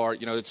difficult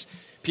part. It's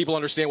people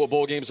understand what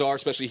bowl games are,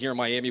 especially here in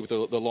Miami with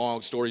the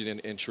long, storied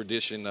and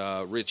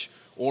tradition-rich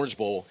Orange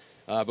Bowl.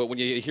 But when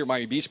you hear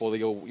Miami Beach Bowl, they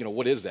go,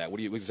 what is that? What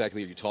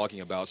exactly are you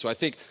talking about? So I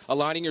think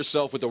aligning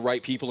yourself with the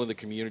right people in the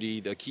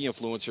community, the key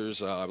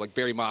influencers, like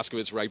Barry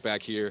Moskowitz right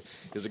back here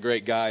is a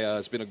great guy.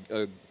 Has been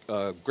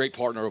a great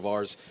partner of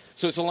ours.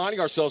 So it's aligning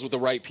ourselves with the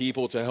right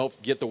people to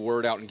help get the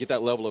word out and get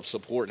that level of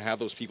support and have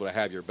those people to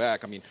have your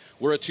back. I mean,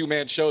 we're a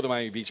two-man show, the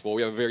Miami Beach Bowl.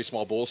 We have a very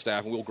small bowl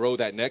staff, and we'll grow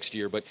that next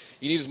year. But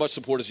you need as much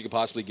support as you can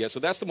possibly get. So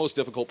that's the most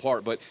difficult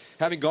part. But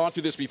having gone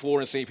through this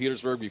before in St.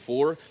 Petersburg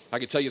before, I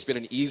can tell you it's been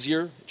an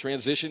easier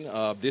transition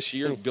this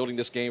year, building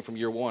this game from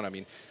year one. I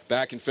mean,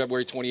 back in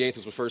February 28th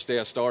was the first day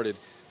I started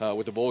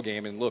with the bowl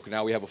game. And look,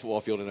 now we have a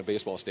football field and a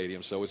baseball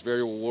stadium. So it's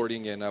very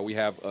rewarding, and we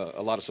have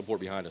a lot of support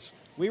behind us.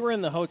 We were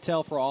in the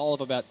hotel for all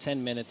of about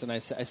 10 minutes, and I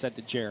said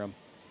to Jerem,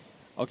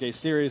 okay,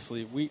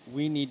 seriously,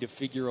 we need to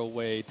figure a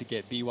way to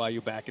get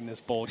BYU back in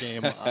this bowl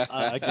game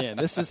again.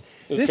 This is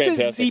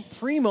the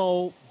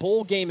primo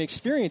bowl game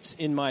experience,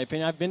 in my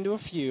opinion. I've been to a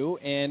few,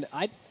 and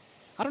I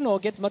don't know,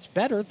 it gets much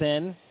better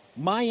than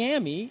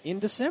Miami in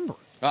December.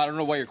 I don't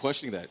know why you're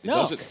questioning that. It No.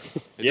 doesn't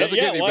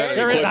get any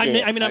better.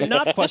 I'm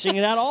not questioning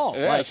it at all.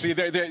 Yeah, see,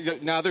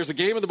 now there's a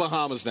game in the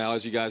Bahamas now,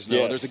 as you guys know.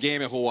 Yes. There's a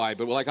game in Hawaii.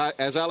 But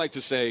as I like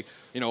to say,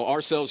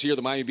 ourselves here,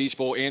 the Miami Beach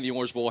Bowl and the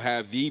Orange Bowl,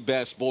 have the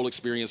best bowl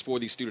experience for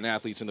these student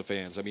athletes and the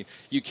fans. I mean,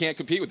 you can't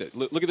compete with it.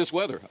 Look at this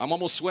weather. I'm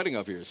almost sweating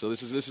up here, so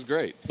this is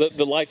great.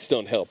 The lights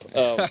don't help.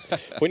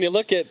 When you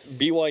look at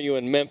BYU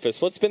and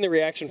Memphis, what's been the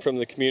reaction from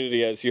the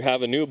community as you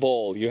have a new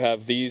bowl, you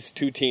have these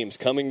two teams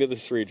coming to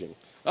this region?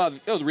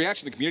 The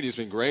reaction of the community has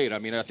been great. I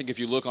mean, I think if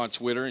you look on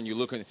Twitter and you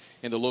look in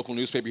the local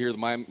newspaper here,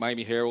 the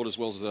Miami Herald, as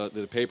well as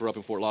the paper up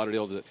in Fort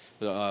Lauderdale,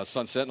 the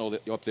Sun Sentinel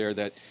up there,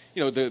 that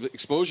the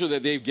exposure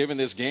that they've given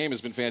this game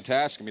has been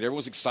fantastic. I mean,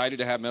 everyone's excited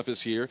to have Memphis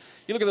here.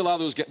 You look at a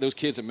lot of those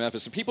kids at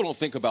Memphis, and people don't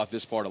think about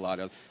this part a lot.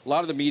 A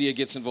lot of the media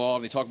gets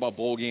involved. They talk about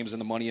bowl games and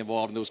the money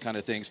involved and those kind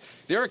of things.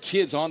 There are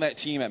kids on that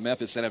team at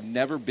Memphis that have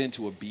never been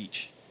to a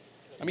beach.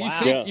 I mean,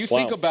 Wow. you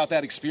think about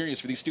that experience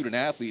for these student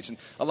athletes, and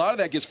a lot of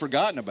that gets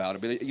forgotten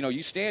about. But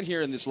you stand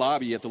here in this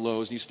lobby at the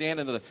Lowe's, and you stand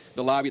in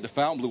the lobby at the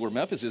Fontainebleau where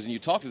Memphis is, and you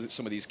talk to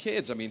some of these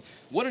kids. I mean,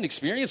 what an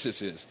experience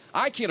this is!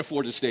 I can't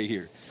afford to stay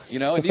here,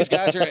 and these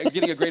guys are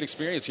getting a great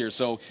experience here.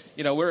 So,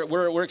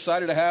 we're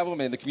excited to have them,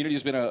 and the community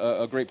has been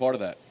a great part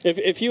of that.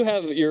 If you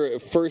have your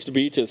first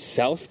beach as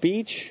South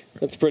Beach,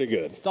 that's pretty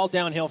good. It's all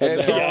downhill from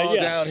It's there. all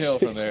downhill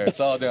from there. It's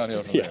all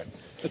downhill from there.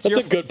 That's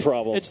a good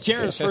problem. It's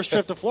Jaren's first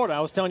trip to Florida.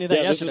 I was telling you that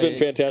this has yesterday. been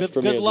fantastic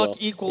for me Good as luck well.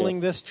 equaling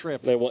this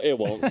trip. It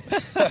won't.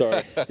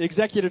 Sorry. The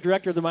executive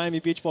director of the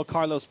Miami Beach Bowl,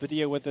 Carlos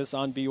Padilla, with us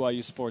on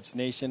BYU Sports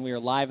Nation. We are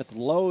live at the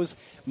Lowe's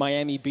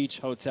Miami Beach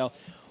Hotel.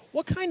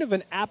 What kind of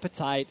an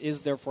appetite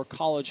is there for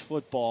college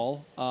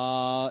football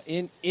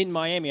in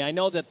Miami? I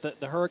know that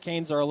the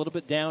Hurricanes are a little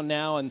bit down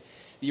now, and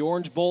the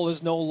Orange Bowl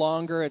is no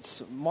longer.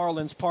 It's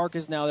Marlins Park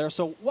is now there.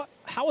 So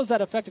how has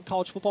that affected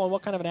college football, and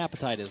what kind of an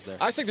appetite is there?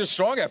 I think there's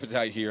strong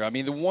appetite here. I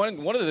mean,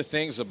 one of the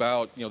things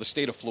about the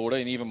state of Florida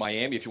and even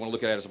Miami, if you want to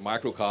look at it as a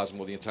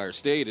microcosm of the entire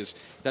state, is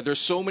that there's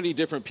so many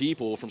different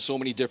people from so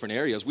many different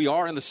areas. We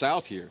are in the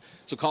South here,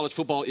 so college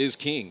football is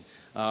king.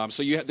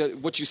 So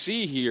what you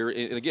see here,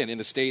 and again, in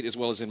the state as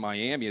well as in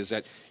Miami, is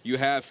that you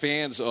have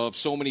fans of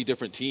so many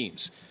different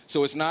teams.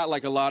 So it's not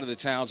like a lot of the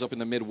towns up in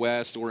the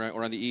Midwest or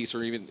on the East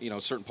or even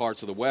certain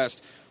parts of the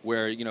West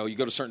where you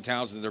go to certain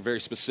towns and they're very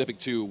specific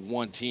to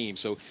one team.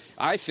 So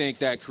I think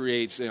that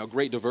creates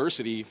great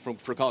diversity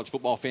for college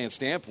football fan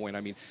standpoint.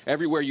 I mean,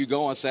 everywhere you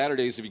go on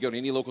Saturdays, if you go to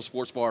any local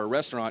sports bar or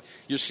restaurant,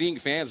 you're seeing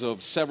fans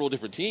of several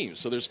different teams.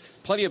 So there's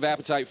plenty of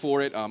appetite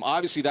for it.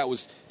 Obviously, that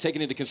was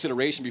taken into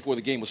consideration before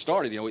the game was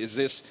started. Is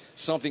this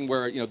something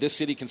where this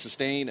city can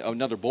sustain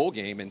another bowl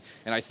game? And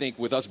I think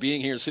with us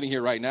being here, sitting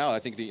here right now, I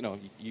think that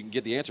you can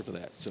get the answer for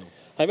that. So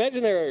I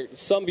imagine there are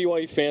some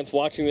BYU fans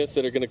watching this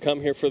that are going to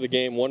come here for the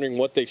game, wondering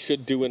what they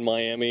should do in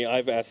Miami.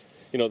 I've asked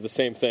the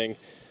same thing.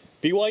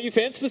 BYU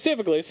fans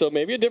specifically, so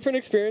maybe a different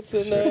experience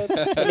than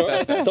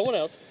someone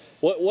else.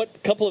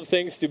 What couple of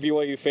things do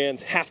BYU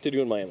fans have to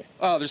do in Miami?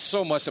 Oh, there's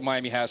so much that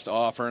Miami has to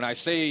offer, and I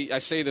say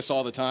this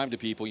all the time to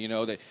people.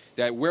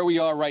 That where we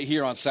are right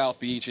here on South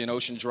Beach and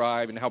Ocean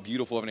Drive, and how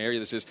beautiful of an area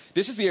this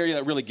is the area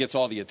that really gets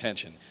all the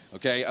attention.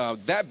 Okay.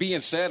 That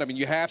being said,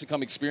 you have to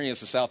come experience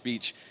the South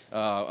Beach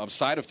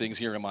side of things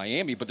here in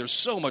Miami, but there's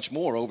so much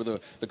more over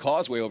the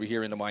causeway over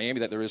here into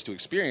Miami that there is to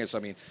experience.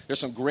 There's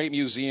some great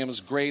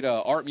museums, great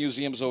art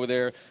museums over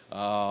there.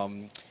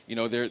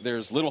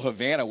 There's Little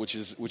Havana, which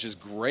is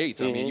great.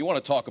 Mm-hmm. You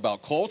want to talk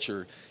about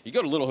culture? You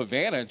go to Little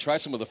Havana and try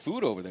some of the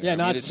food over there. Yeah,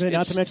 not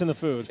to mention the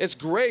food. It's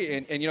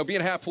great, and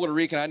being half Puerto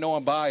Rican, I know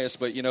I'm biased,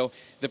 but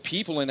the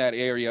people in that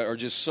area are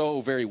just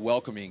so very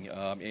welcoming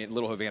in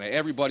Little Havana.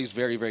 Everybody's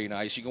very, very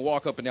nice. You can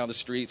walk up and down the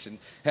streets, and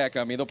heck,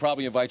 they'll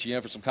probably invite you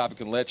in for some coffee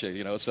con leche.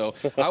 So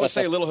I would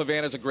say Little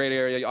Havana is a great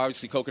area.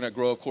 Obviously, Coconut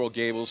Grove, Coral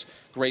Gables,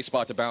 great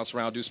spot to bounce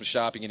around, do some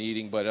shopping and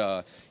eating.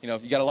 But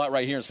you got a lot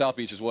right here in South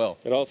Beach as well.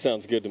 It all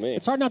sounds good to me.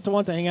 It's hard not to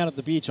want to hang out at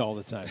the beach all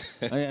the time.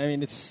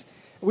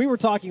 We were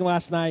talking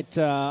last night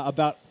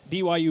about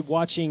BYU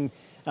watching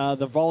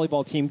the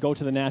volleyball team go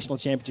to the national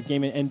championship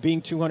game and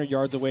being 200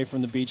 yards away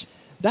from the beach.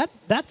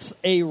 That's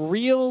a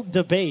real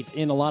debate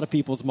in a lot of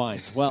people's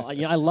minds. Well,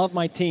 I love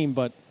my team,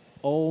 but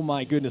oh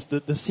my goodness,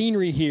 the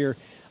scenery here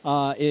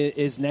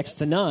is next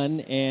to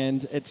none,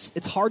 and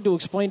it's hard to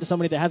explain to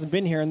somebody that hasn't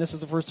been here. And this is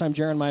the first time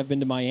Jaron and I have been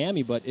to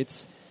Miami, but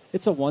it's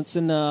a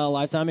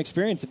once-in-a-lifetime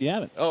experience if you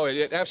haven't. Oh,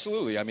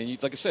 absolutely.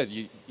 Like I said,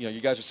 you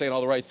guys are saying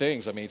all the right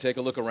things. Take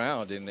a look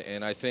around,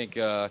 and I think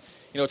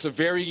it's a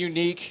very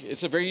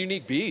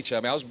unique beach. I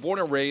was born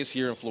and raised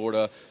here in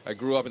Florida. I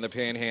grew up in the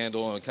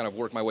Panhandle and kind of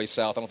worked my way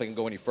south. I don't think I can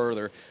go any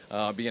further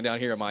being down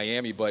here in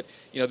Miami. But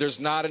there's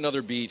not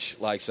another beach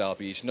like South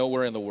Beach,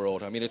 nowhere in the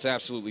world. It's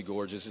absolutely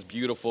gorgeous. It's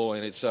beautiful,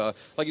 and it's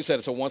like you said,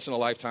 it's a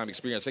once-in-a-lifetime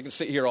experience. I can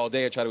sit here all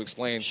day and try to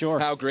explain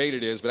how great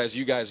it is, but as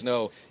you guys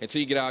know,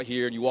 until you get out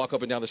here and you walk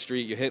up and down the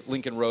street, you hit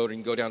Lincoln Road and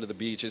you go down to the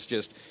beach,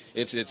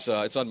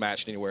 it's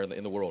unmatched anywhere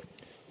in the world.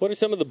 What are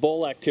some of the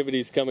bowl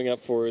activities coming up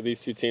for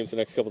these two teams the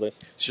next couple of days?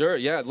 Sure,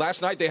 yeah.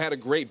 Last night they had a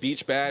great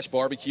beach bash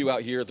barbecue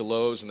out here at the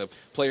Lowe's, and the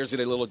players did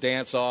a little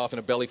dance-off and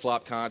a belly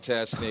flop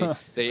contest. And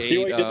they ate.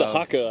 He did the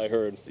haka, I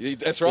heard.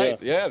 That's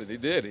right. Yeah, he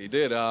did. He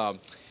did.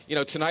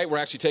 Tonight we're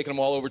actually taking them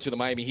all over to the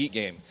Miami Heat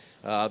game.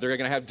 They're going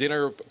to have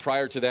dinner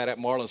prior to that at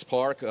Marlins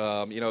Park.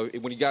 When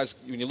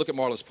you look at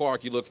Marlins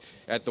Park, you look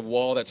at the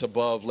wall that's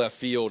above left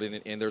field,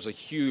 and there's a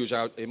huge,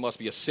 it must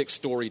be a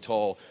 6-story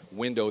tall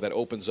window that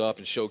opens up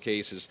and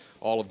showcases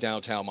all of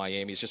downtown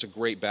Miami. It's just a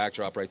great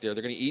backdrop right there.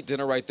 They're going to eat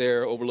dinner right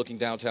there overlooking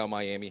downtown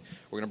Miami.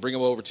 We're going to bring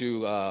them over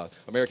to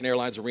American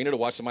Airlines Arena to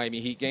watch the Miami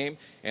Heat game,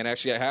 and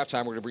actually at halftime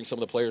we're going to bring some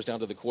of the players down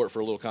to the court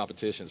for a little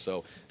competition.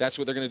 So that's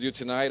what they're going to do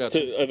tonight. Are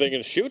they going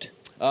to shoot?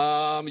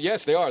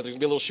 Yes, they are. There's going to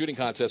be a little shooting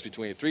contest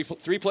between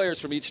three players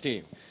from each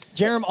team.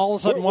 Jerem all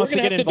of a sudden wants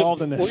to get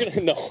involved in this.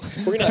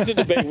 We're going to have to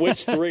debate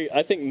which three.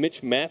 I think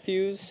Mitch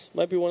Matthews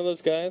might be one of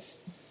those guys.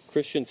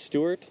 Christian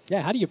Stewart.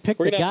 Yeah, how do you pick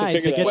the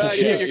guys to get to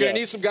shoot? You're going to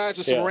need some guys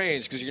with some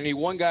range, because you're going to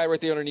need one guy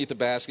right there underneath the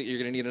basket. You're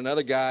going to need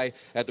another guy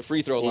at the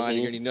free throw line.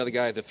 You're going to need another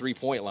guy at the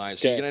 3-point line.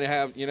 So you're going to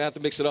have to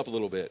mix it up a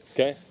little bit.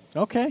 Okay.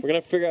 We're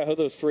going to figure out who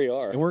those three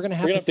are. And we're going to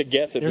have to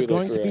guess at who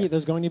those three are.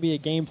 There's going to be a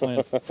game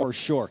plan for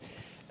sure.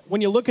 When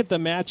you look at the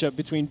matchup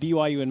between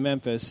BYU and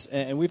Memphis,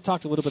 and we've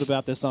talked a little bit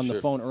about this on the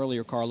phone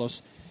earlier,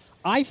 Carlos,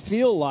 I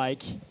feel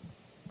like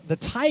the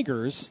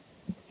Tigers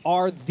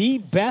are the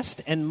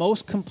best and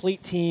most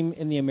complete team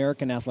in the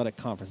American Athletic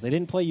Conference. They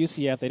didn't play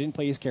UCF, they didn't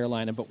play East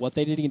Carolina, but what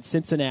they did against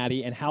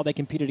Cincinnati and how they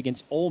competed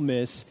against Ole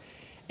Miss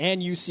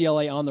and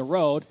UCLA on the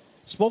road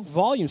spoke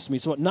volumes to me.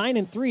 So at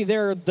 9-3,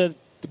 they're the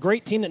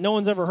great team that no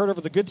one's ever heard of,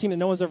 or the good team that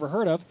no one's ever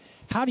heard of.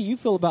 How do you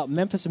feel about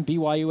Memphis and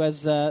BYU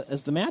as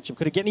the matchup?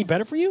 Could it get any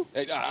better for you?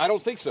 I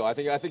don't think so. I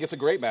think it's a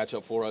great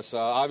matchup for us.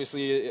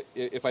 Obviously,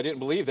 if I didn't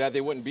believe that,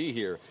 they wouldn't be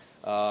here.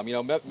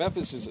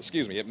 Memphis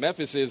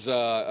is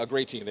a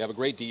great team. They have a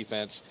great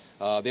defense.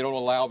 They don't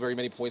allow very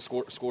many points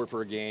scored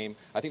per game.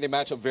 I think they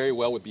match up very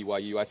well with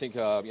BYU. I think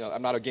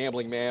I'm not a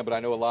gambling man, but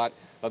I know a lot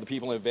of the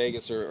people in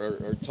Vegas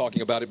are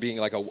talking about it being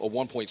like a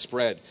 1-point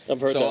spread. I've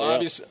heard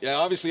that.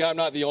 Obviously, I'm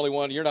not the only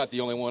one. You're not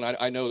the only one.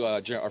 I know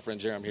our friend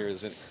Jerem here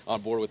is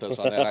on board with us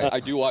on that. I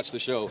do watch the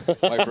show,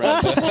 my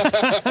friend.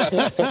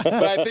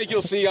 But I think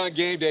you'll see on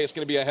game day it's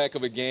going to be a heck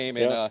of a game.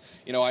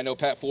 And I know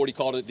Pat Forty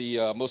called it the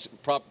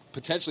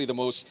potentially the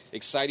most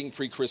exciting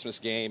pre-Christmas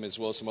game, as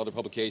well as some other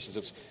publications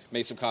have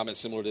made some comments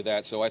similar to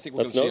that. So I think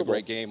we're going to see a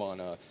great game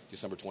on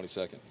December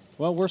 22nd.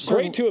 Well, we're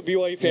great too. A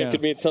BYU fan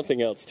could mean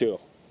something else too.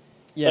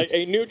 Yes.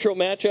 A neutral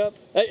matchup.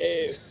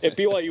 If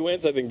BYU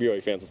wins, I think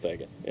BYU fans will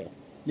take it. Yeah.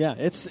 Yeah,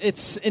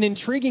 it's an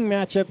intriguing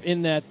matchup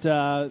in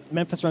that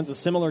Memphis runs a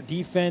similar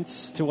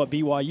defense to what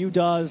BYU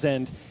does,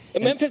 and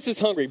Memphis is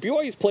hungry.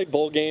 BYU's played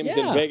bowl games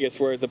in Vegas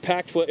where the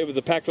Pac-12, it was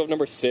the Pac-12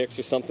 number 6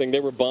 or something. They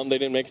were bummed they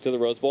didn't make it to the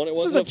Rose Bowl, and it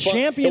wasn't a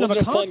champion of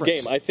a fun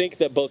conference. game. I think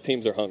that both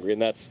teams are hungry,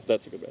 and that's a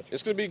good match.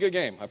 It's going to be a good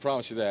game. I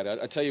promise you that.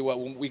 I tell you what,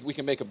 we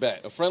can make a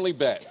bet, a friendly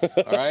bet.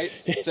 All right.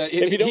 So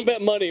if you don't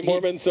bet money,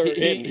 Mormons are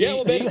in.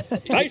 We'll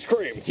bet ice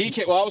cream.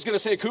 Well, I was going to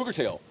say Cougar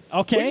Tail.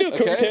 Okay. We can do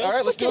Cougar Tail. All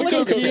right, let's do a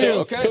Cougar Tail.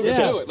 Okay,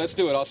 let's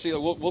do it. I'll see.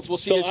 We'll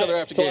see each other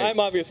after game. So I'm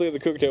obviously the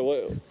Cougar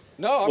Tail.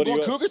 No, I'm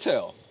going Cougar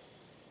Tail.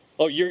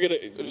 Oh, you're going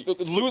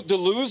to... The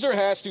loser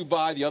has to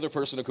buy the other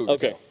person a Cougar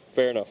Tail. Okay,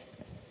 fair enough.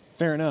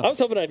 Fair enough. I was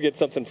hoping I'd get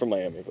something from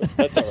Miami, but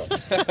that's all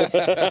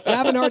right. I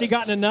haven't already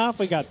gotten enough.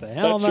 We got the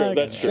helmet,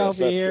 That's true.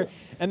 trophy here.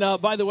 And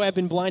by the way, I've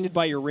been blinded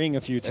by your ring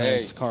a few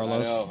times,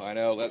 Carlos. I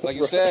know. Like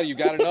you said, you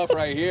got enough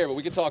right here, but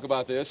we can talk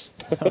about this.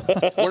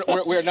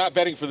 We're not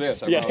betting for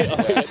this. I promise you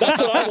that.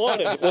 That's what I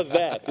wanted, was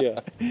that. Yeah.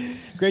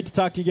 Great to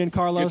talk to you again,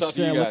 Carlos. Good to talk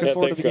to you guys. Looking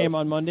forward to the thanks, game guys.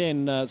 on Monday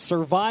and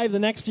survive the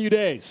next few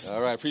days.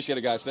 All right, appreciate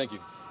it, guys. Thank you.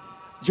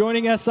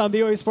 Joining us on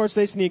BYU Sports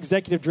Station, the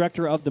executive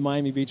director of the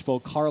Miami Beach Bowl,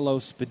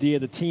 Carlos Padilla.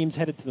 The team's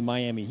headed to the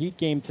Miami Heat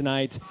game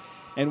tonight.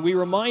 And we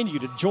remind you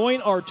to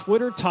join our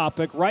Twitter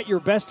topic. Write your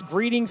best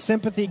greeting,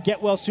 sympathy,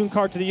 get well soon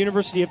card to the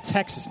University of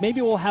Texas. Maybe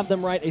we'll have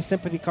them write a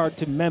sympathy card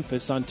to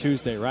Memphis on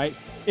Tuesday, right?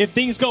 If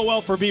things go well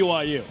for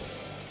BYU.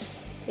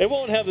 It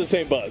won't have the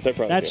same buzz, I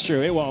promise you. That's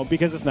true. It won't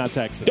because it's not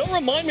Texas. Don't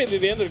remind me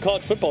that the end of the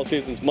college football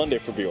season is Monday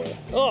for BYU.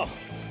 Oh.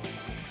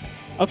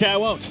 Okay, I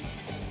won't.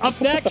 Up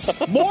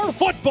next, more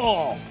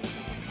football.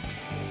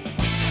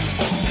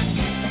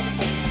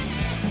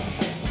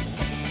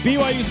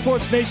 BYU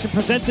Sports Nation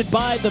presented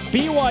by the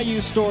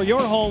BYU Store,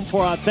 your home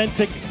for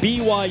authentic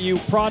BYU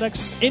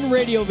products in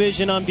Radio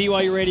Vision on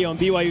BYU Radio and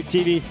BYU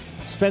TV.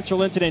 Spencer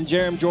Linton and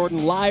Jerem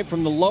Jordan live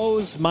from the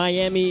Lowe's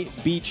Miami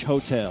Beach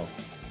Hotel.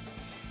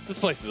 This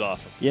place is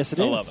awesome. Yes, it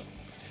I is. love it.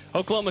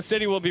 Oklahoma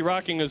City will be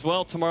rocking as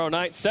well tomorrow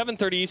night,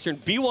 7:30 Eastern,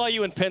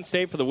 BYU and Penn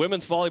State for the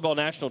Women's Volleyball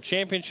National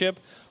Championship.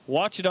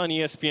 Watch it on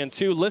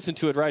ESPN2. Listen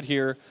to it right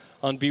here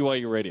on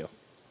BYU Radio.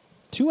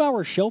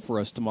 2-hour show for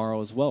us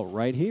tomorrow as well,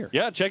 right here.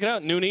 Yeah, check it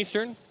out. Noon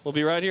Eastern. We'll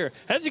be right here.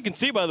 As you can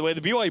see, by the way,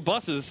 the BYU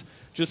buses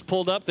just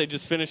pulled up. They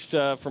just finished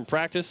from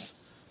practice.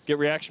 Get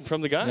reaction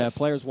from the guys. Yeah,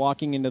 players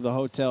walking into the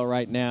hotel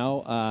right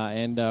now,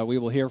 and we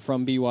will hear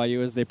from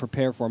BYU as they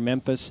prepare for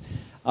Memphis.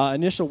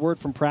 Initial word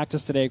from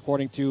practice today,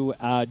 according to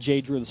Jay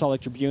Drew of the Salt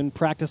Lake Tribune,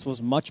 practice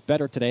was much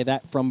better today.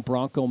 That from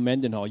Bronco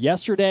Mendenhall.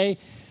 Yesterday,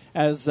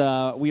 as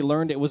we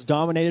learned, it was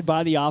dominated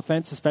by the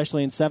offense,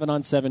 especially in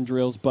 7-on-7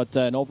 drills, but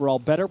an overall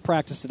better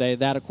practice today.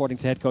 That, according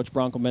to head coach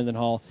Bronco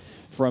Mendenhall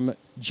from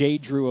Jay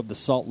Drew of the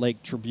Salt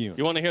Lake Tribune.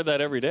 You want to hear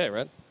that every day,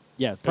 right?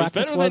 Yeah,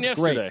 practice was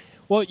great.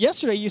 Well,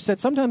 yesterday you said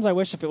sometimes I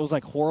wish if it was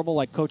like horrible,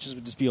 like coaches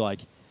would just be like,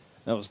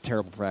 that was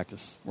terrible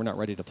practice. We're not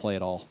ready to play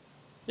at all.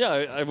 Yeah,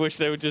 I wish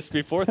they would just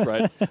be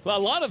forthright. Well, a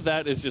lot of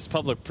that is just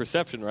public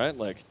perception, right?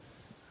 Like,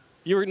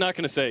 you're not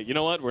going to say, you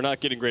know what, we're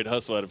not getting great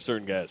hustle out of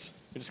certain guys.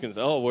 You're just going to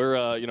say, oh,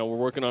 we're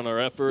working on our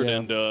effort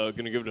and going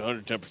to give it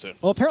 110%.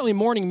 Well, apparently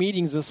morning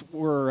meetings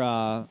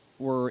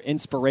were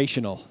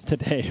inspirational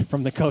today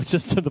from the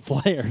coaches to the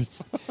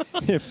players,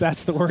 if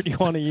that's the word you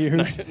want to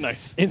use.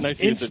 Nice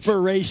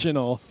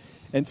inspirational.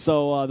 And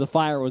so the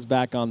fire was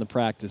back on the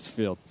practice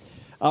field.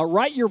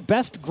 Write your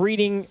best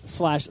greeting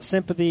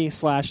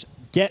 /sympathy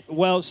 /get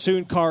well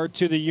soon card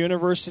to the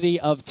University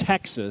of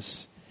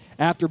Texas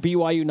after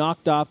BYU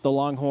knocked off the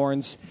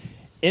Longhorns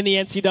in the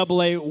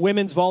NCAA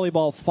Women's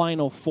Volleyball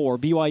Final Four.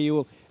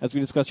 BYU, as we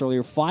discussed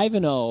earlier,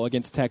 5-0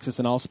 against Texas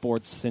in all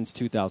sports since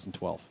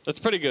 2012. That's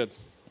pretty good.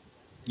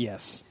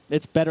 Yes.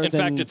 It's better than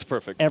In fact, it's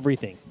perfect.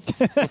 Everything.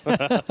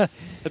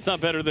 It's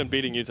not better than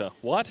beating Utah.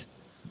 What?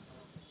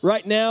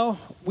 Right now,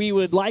 we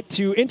would like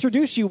to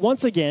introduce you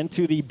once again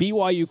to the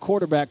BYU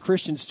quarterback,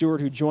 Christian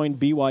Stewart, who joined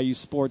BYU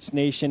Sports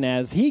Nation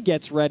as he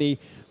gets ready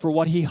for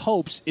what he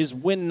hopes is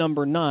win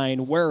number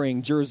 9,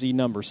 wearing jersey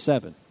number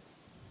 7.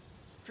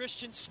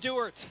 Christian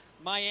Stewart,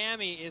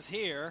 Miami is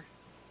here.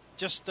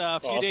 Just a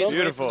few Awesome. days away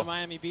Beautiful. from the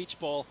Miami Beach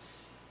Bowl.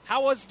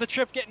 How was the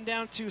trip getting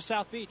down to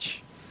South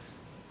Beach?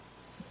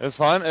 It was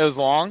fun. It was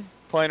long.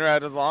 Plane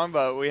ride was long,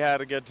 but we had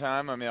a good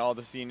time. I mean, all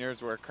the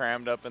seniors were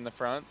crammed up in the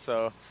front,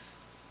 so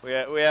we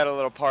had a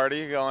little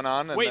party going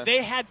on. And Wait, then,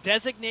 they had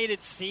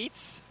designated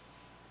seats?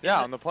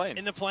 on the plane.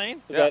 In the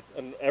plane? Is Yeah. that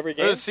on every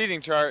game? There's a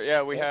seating chart.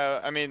 Yeah, we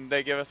have. I mean,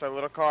 they give us a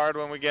little card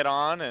when we get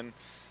on, and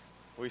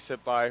we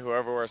sit by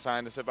whoever we're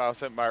assigned to sit by. I was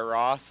sitting by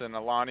Ross, and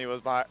Alani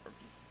was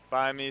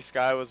by me.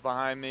 Sky was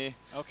behind me.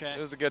 Okay. It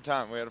was a good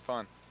time. We had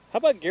fun. How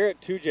about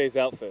Garrett Tujay's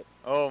outfit?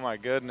 Oh my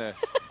goodness.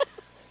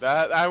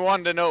 That I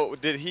wanted to know,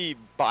 did he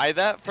buy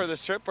that for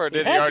this trip, or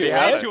did he had already to,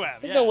 have right? it? to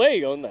have, There's yeah. no way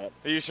he owned that.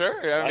 Are you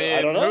sure? I I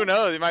mean, don't know. who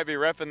knows? He might be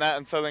repping that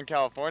in Southern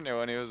California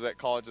when he was at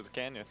College of the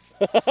Canyons.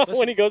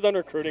 When he goes on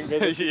recruiting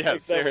visits. he Yeah,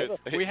 takes that with him.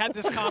 seriously. We had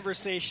this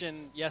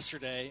conversation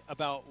yesterday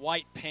about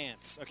white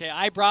pants. Okay,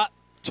 I brought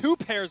 2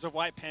 pairs of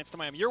white pants to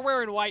Miami. You're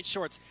wearing white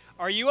shorts.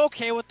 Are you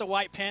okay with the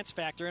white pants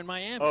factor in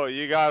Miami? Oh,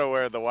 you got to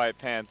wear the white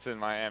pants in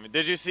Miami.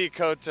 Did you see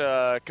Coach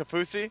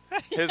Capuzzi?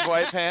 His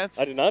white pants?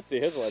 I did not see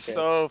his white pants.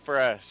 So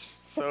fresh.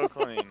 So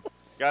clean.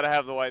 Got to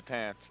have the white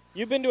pants.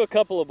 You've been to a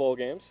couple of bowl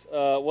games.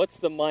 What's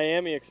the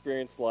Miami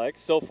experience like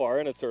so far,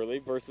 and it's early,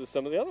 versus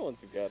some of the other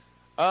ones you've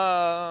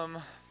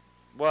got?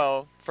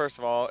 Well, first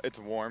of all, it's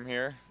warm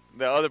here.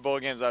 The other bowl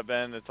games I've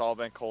been, it's all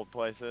been cold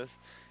places.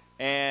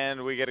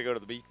 And we get to go to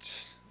the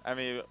beach. I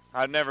mean,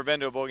 I've never been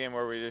to a bowl game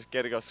where we just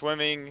get to go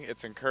swimming.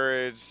 It's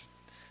encouraged.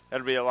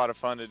 That'll be a lot of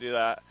fun to do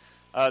that.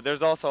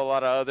 There's also a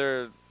lot of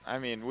other,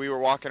 we were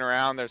walking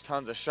around. There's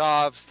tons of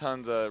shops,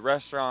 tons of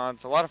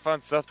restaurants, a lot of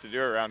fun stuff to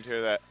do around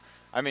here that,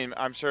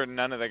 I'm sure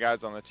none of the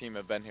guys on the team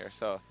have been here.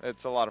 So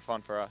it's a lot of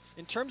fun for us.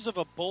 In terms of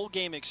a bowl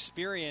game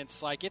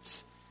experience,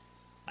 it's,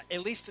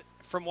 at least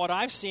from what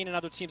I've seen and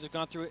other teams have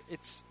gone through,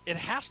 it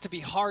has to be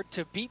hard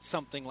to beat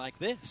something like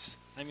this.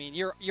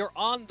 You're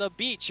on the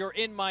beach. You're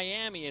in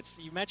Miami.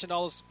 You mentioned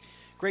all those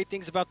great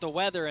things about the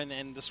weather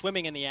and the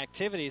swimming and the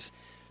activities.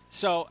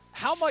 So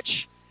how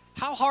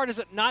hard is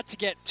it not to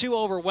get too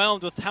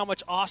overwhelmed with how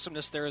much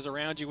awesomeness there is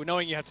around you,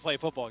 knowing you have to play a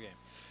football game?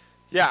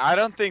 Yeah, I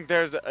don't think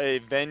there's a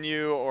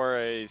venue or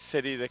a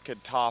city that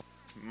could top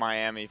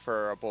Miami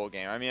for a bowl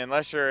game.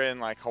 Unless you're in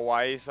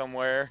Hawaii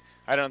somewhere,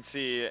 I don't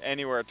see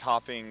anywhere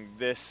topping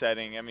this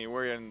setting.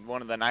 We're in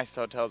one of the nicest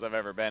hotels I've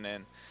ever been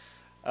in.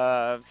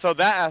 So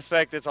that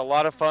aspect, it's a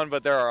lot of fun,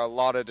 but there are a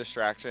lot of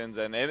distractions,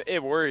 and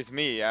it worries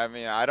me.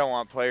 I don't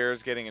want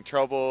players getting in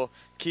trouble,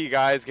 key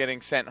guys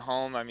getting sent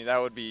home.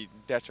 That would be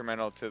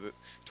detrimental to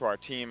our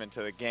team and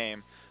to the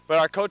game. But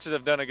our coaches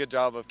have done a good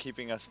job of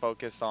keeping us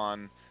focused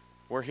on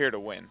we're here to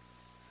win.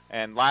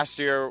 And last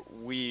year,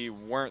 we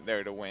weren't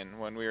there to win.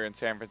 When we were in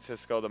San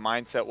Francisco, the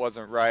mindset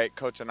wasn't right.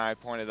 Coach and I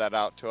pointed that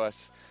out to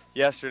us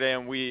yesterday,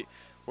 and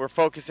we're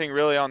focusing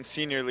really on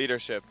senior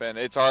leadership. And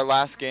it's our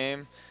last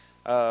game,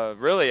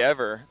 really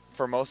ever,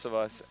 for most of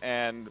us.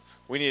 And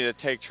we need to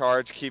take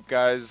charge, keep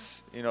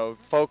guys,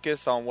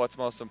 focused on what's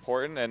most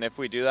important. And if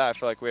we do that, I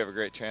feel like we have a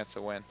great chance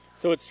to win.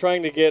 So it's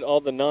trying to get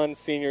all the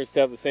non-seniors to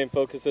have the same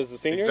focus as the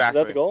seniors?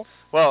 Exactly. Is that the goal?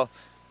 Well,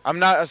 I'm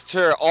not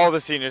sure all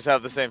the seniors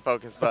have the same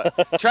focus, but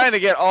trying to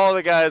get all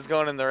the guys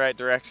going in the right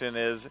direction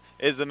is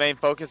the main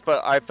focus.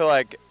 But I feel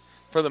like,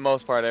 for the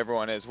most part,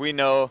 everyone is. We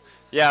know,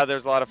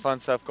 there's a lot of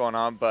fun stuff going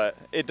on, but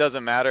it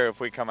doesn't matter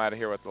if we come out of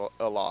here with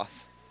a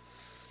loss.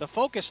 The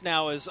focus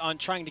now is on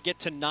trying to get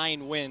to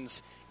 9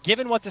 wins.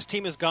 Given what this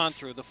team has gone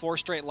through, the 4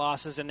 straight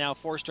losses and now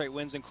 4 straight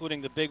wins,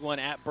 including the big one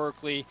at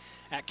Berkeley,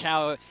 at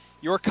Cal,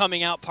 your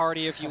coming out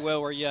party, if you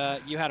will, where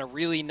you had a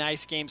really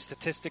nice game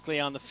statistically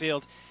on the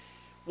field.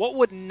 What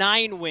would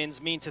 9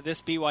 wins mean to this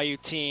BYU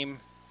team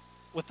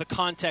with the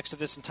context of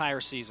this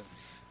entire season?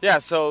 Yeah,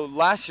 so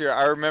last year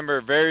I remember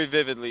very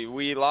vividly.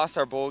 We lost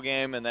our bowl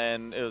game, and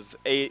then it was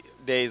 8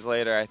 days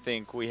later, I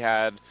think, we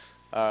had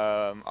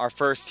our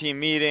first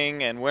team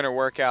meeting and winter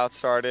workout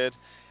started.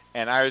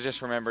 And I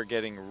just remember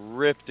getting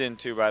ripped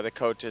into by the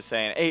coaches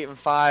saying,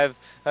 8-5,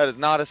 that is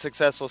not a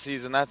successful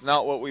season. That's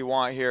not what we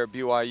want here at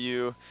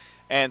BYU.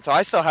 And so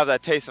I still have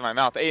that taste in my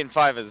mouth.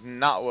 8-5 is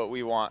not what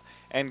we want.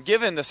 And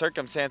given the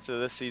circumstances of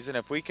this season,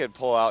 if we could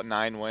pull out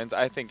 9 wins,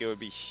 I think it would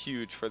be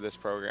huge for this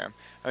program.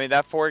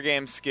 That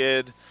 4-game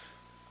skid,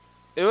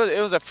 it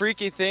was a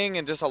freaky thing,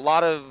 and just a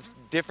lot of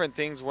different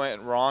things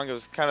went wrong. It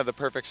was kind of the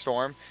perfect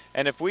storm.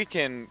 And if we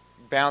can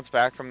bounce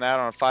back from that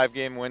on a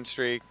 5-game win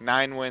streak,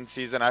 9-win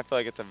season, I feel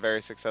like it's a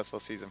very successful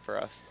season for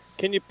us.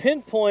 Can you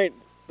pinpoint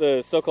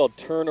the so-called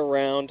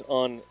turnaround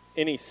on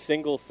any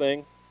single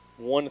thing,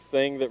 one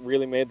thing that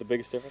really made the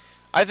biggest difference?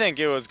 I think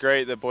it was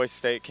great that Boise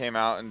State came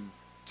out and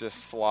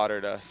just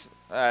slaughtered us.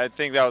 I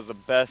think that was the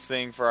best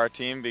thing for our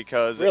team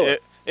because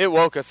it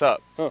woke us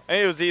up. Huh. And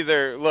it was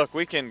either, look,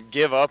 we can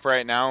give up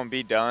right now and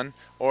be done,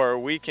 or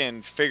we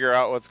can figure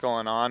out what's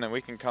going on and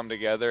we can come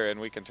together and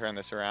we can turn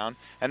this around.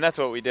 And that's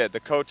what we did. The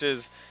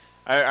coaches,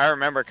 I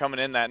remember coming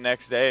in that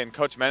next day, and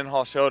Coach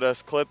Mendenhall showed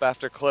us clip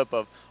after clip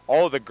of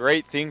all the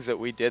great things that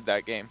we did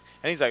that game.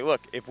 And he's like,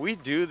 look, if we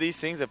do these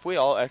things, if we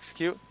all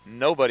execute,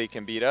 nobody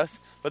can beat us.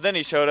 But then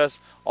he showed us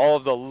all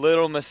of the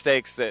little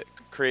mistakes that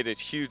created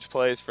huge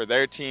plays for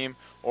their team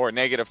or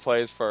negative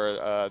plays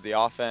for the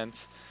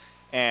offense.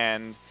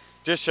 And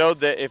just showed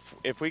that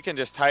if we can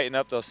just tighten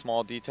up those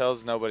small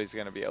details, nobody's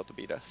going to be able to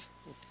beat us.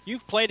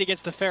 You've played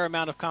against a fair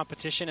amount of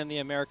competition in the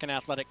American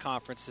Athletic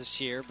Conference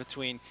this year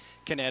between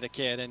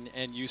Connecticut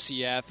and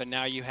UCF, and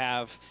now you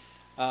have,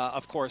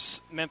 of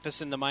course,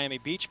 Memphis in the Miami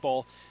Beach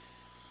Bowl.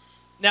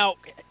 Now,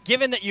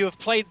 given that you have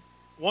played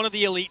one of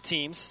the elite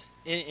teams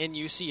in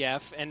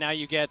UCF, and now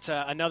you get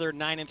another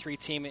 9-3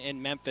 team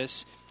in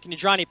Memphis, can you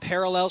draw any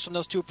parallels from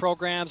those two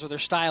programs or their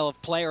style of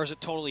play, or is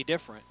it totally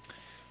different?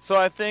 So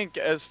I think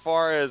as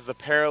far as the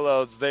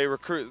parallels, they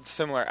recruit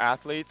similar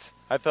athletes.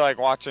 I feel like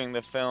watching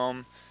the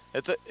film,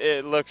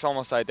 it looks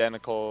almost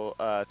identical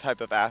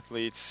type of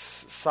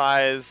athletes,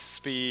 size,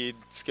 speed,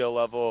 skill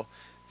level.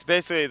 It's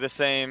basically the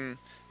same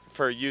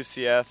for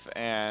UCF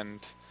and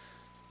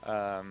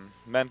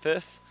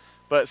Memphis,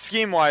 but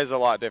scheme-wise a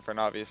lot different,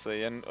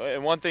 obviously. And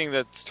one thing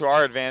that's to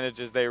our advantage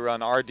is they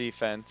run our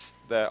defense.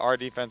 Our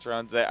defense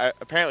runs.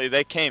 Apparently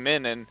they came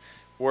in and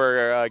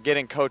were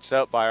getting coached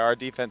up by our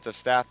defensive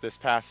staff this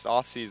past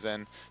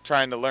offseason,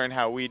 trying to learn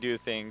how we do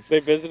things. They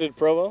visited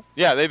Provo?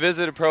 Yeah, they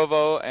visited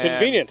Provo. And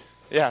convenient.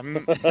 Yeah,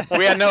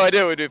 we had no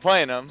idea we'd be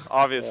playing them,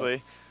 obviously. Yeah.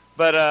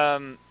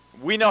 But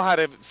we know how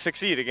to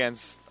succeed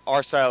against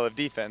our style of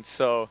defense.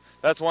 So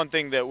that's one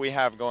thing that we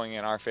have going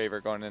in our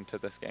favor going into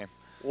this game.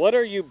 What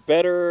are you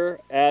better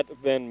at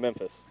than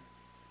Memphis?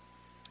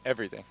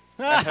 Everything.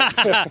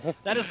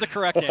 That is the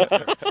correct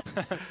answer.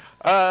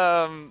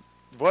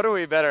 What are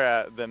we better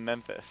at than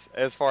Memphis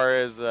as far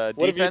as defense?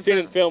 What have you seen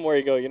in film where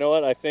you go, you know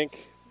what, I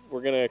think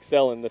we're going to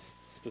excel in this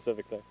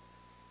specific thing?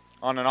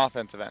 On an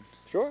offensive end.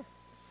 Sure.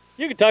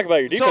 You can talk about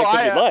your defense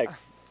if you'd like.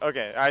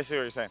 Okay, I see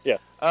what you're saying. Yeah.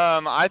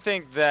 I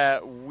think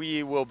that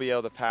we will be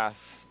able to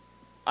pass.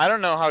 I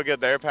don't know how good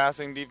their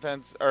passing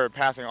defense or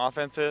passing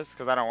offense is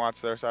because I don't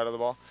watch their side of the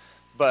ball.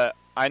 But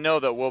I know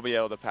that we'll be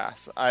able to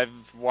pass.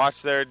 I've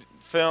watched their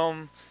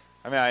film.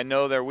 I mean, I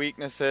know their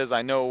weaknesses.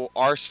 I know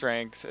our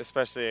strengths,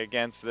 especially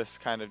against this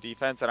kind of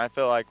defense. And I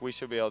feel like we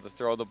should be able to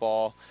throw the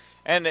ball.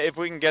 And if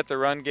we can get the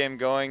run game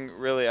going,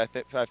 really, I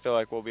feel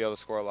like we'll be able to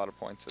score a lot of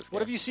points this game.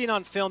 What have you seen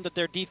on film that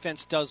their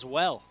defense does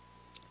well?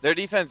 Their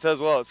defense does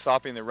well at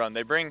stopping the run.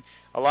 They bring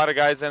a lot of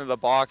guys into the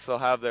box. They'll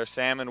have their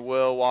Sam and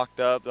Will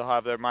walked up. They'll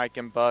have their Mike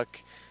and Buck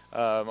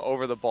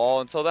over the ball.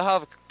 And so they'll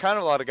have kind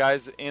of a lot of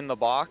guys in the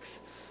box.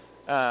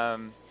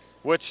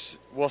 Which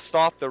will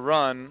stop the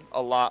run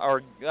a lot,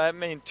 or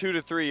 2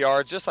 to 3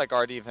 yards, just like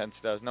our defense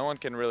does. No one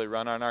can really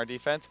run on our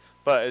defense,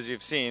 but as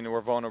you've seen,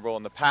 we're vulnerable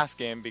in the pass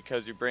game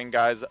because you bring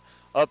guys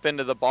up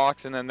into the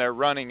box and then they're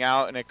running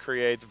out and it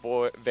creates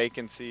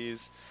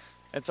vacancies.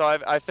 And so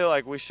I feel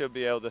like we should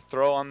be able to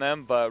throw on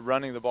them, but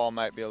running the ball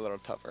might be a little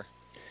tougher.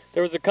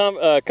 There was a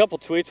couple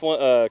tweets,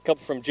 a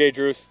couple from Jay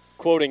Drews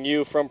quoting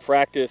you from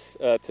practice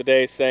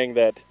today saying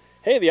that,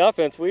 hey, the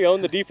offense, we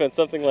own the defense,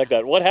 something like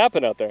that. What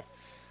happened out there?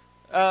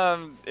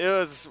 It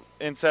was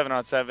in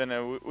 7-on-7,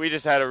 and we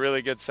just had a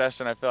really good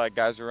session. I feel like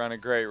guys were running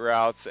great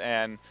routes,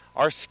 and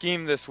our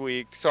scheme this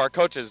week, so our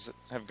coaches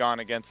have gone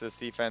against this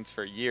defense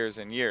for years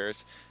and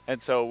years,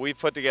 and so we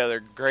put together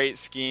a great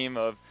scheme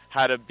of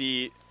how to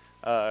beat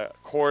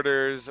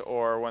quarters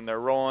or when they're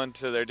rolling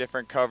to their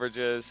different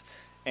coverages,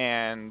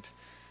 and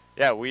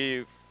yeah,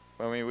 we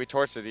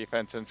torched the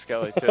defense in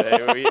Skelly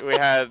today. we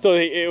had so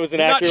it was an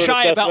You're accurate not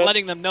shy assessment? about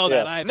letting them know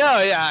that either.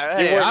 No, yeah,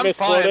 hey, I'm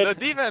misquoted? fine. The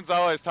defense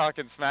always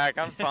talking smack.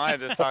 I'm fine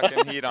just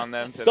talking heat on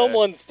them today.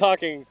 Someone's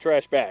talking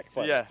trash back.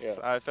 Fine. Yes, yeah.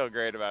 I feel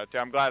great about it too.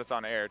 I'm glad it's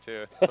on air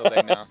too, so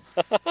they know.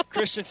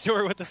 Christian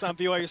Stewart with us on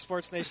BYU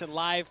Sports Nation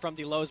live from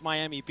the Lowe's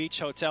Miami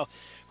Beach Hotel.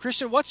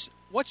 Christian, what's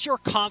your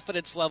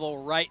confidence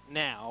level right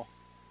now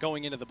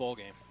going into the bowl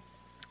game?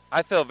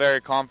 I feel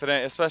very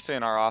confident, especially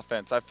in our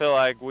offense. I feel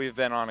like we've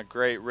been on a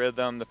great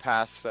rhythm the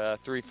past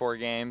 3-4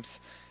 games,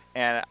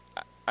 and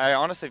I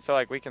honestly feel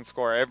like we can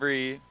score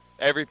every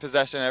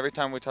possession, every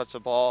time we touch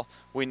the ball.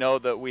 We know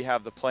that we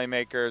have the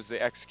playmakers,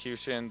 the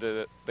execution,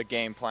 the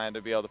game plan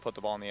to be able to put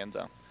the ball in the end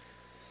zone.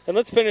 And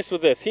let's finish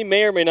with this. He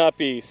may or may not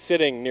be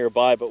sitting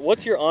nearby, but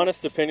what's your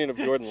honest opinion of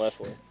Jordan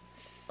Leslie?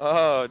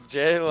 Oh,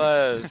 Jay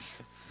Les.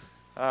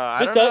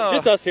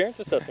 Just us here.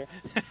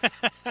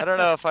 I don't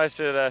know if I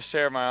should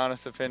share my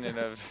honest opinion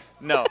of.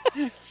 No,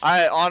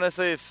 I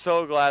honestly am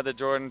so glad that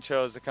Jordan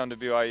chose to come to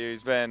BYU.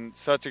 He's been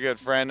such a good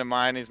friend of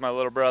mine. He's my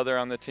little brother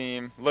on the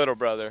team. Little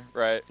brother,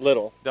 right?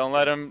 Little. Don't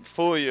let him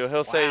fool you.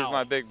 He'll say he's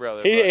my big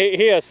brother.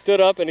 He has stood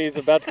up and he's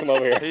about to come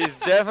over here. He's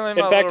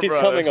definitely my little brother. In fact, he's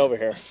coming over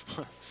here.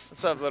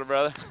 What's up, little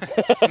brother?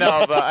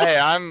 No, but hey,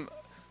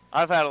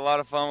 I've had a lot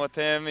of fun with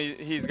him.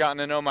 He's gotten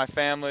to know my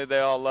family. They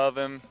all love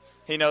him.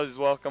 He knows he's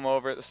welcome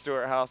over at the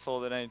Stewart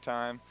household at any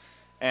time,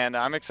 and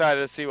I'm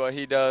excited to see what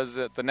he does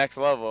at the next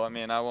level. I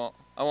mean, I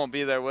won't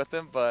be there with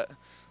him, but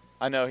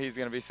I know he's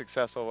going to be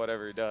successful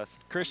whatever he does.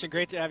 Christian,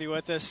 great to have you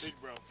with us. Big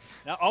bro.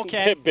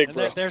 Okay, Big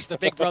bro. There's the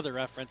Big Brother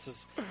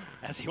references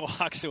as he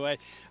walks away.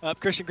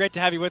 Christian, great to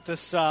have you with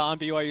us on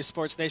BYU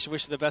Sports Nation.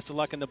 Wish you the best of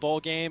luck in the bowl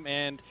game,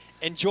 and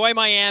enjoy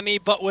Miami,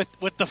 but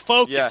with the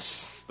focus.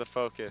 Yes, the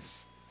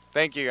focus.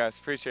 Thank you, guys.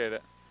 Appreciate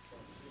it.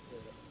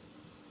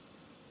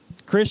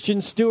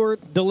 Christian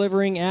Stewart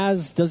delivering,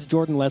 as does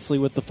Jordan Leslie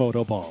with the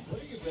photo bomb.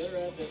 What are you better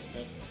at than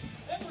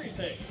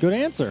everything? Good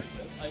answer.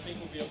 I think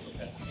we'll be able to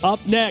pass.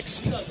 Up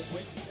next.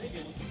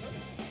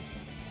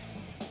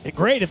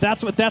 Great. If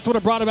that's what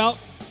it brought about,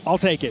 I'll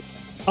take it.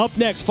 Up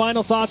next,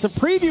 final thoughts, a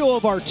preview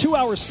of our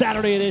 2-hour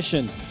Saturday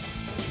edition.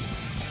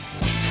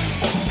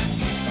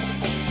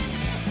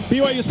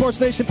 BYU Sports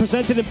Nation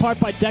presented in part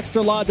by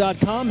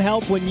DexterLaw.com.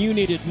 Help when you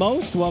need it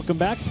most. Welcome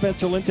back.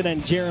 Spencer Linton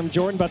and Jerem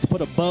Jordan about to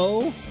put a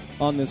bow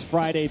on this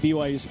Friday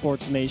BYU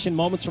Sports Nation.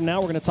 Moments from now,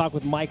 we're going to talk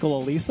with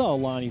Michael Alisa,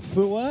 Alani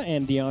Fua,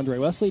 and DeAndre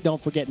Wesley.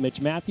 Don't forget Mitch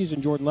Matthews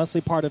and Jordan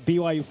Leslie, part of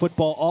BYU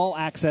Football All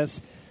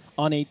Access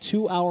on a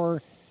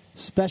 2-hour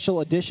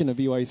special edition of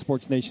BYU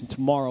Sports Nation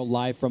tomorrow,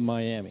 live from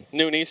Miami.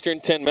 Noon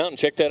Eastern, 10 Mountain.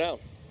 Check that out.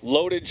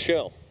 Loaded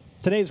show.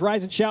 Today's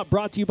Rise and Shout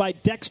brought to you by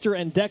Dexter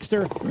and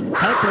Dexter.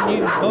 Help when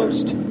you need it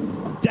most.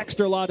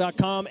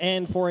 DexterLaw.com.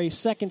 And for a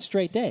second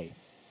straight day,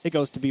 it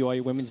goes to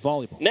BYU women's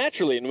volleyball.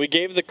 Naturally, and we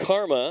gave the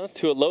karma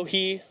to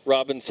Alohi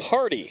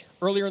Robbins-Hardy.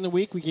 Earlier in the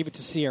week, we gave it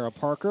to Sierra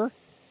Parker.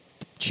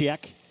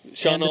 Check.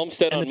 Sean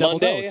Olmstead on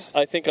Monday.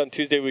 I think on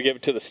Tuesday we gave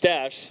it to the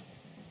Stash.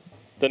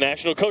 The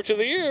National Coach of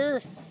the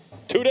Year.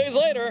 2 days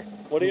later.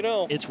 What do you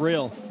know? It's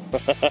real.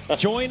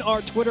 Join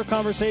our Twitter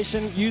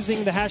conversation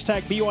using the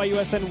hashtag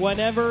BYUSN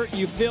whenever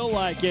you feel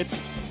like it.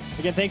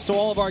 Again, thanks to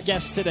all of our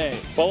guests today.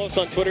 Follow us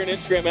on Twitter and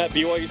Instagram at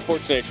BYU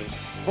Sports Nation.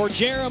 For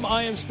Jerem,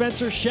 I am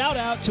Spencer. Shout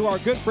out to our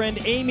good friend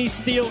Amy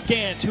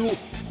Steele-Gant, who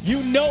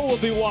you know will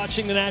be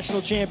watching the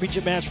national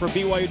championship match for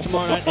BYU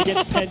tomorrow night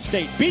against Penn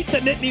State. Beat the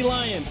Nittany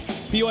Lions.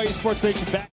 BYU Sports Nation back.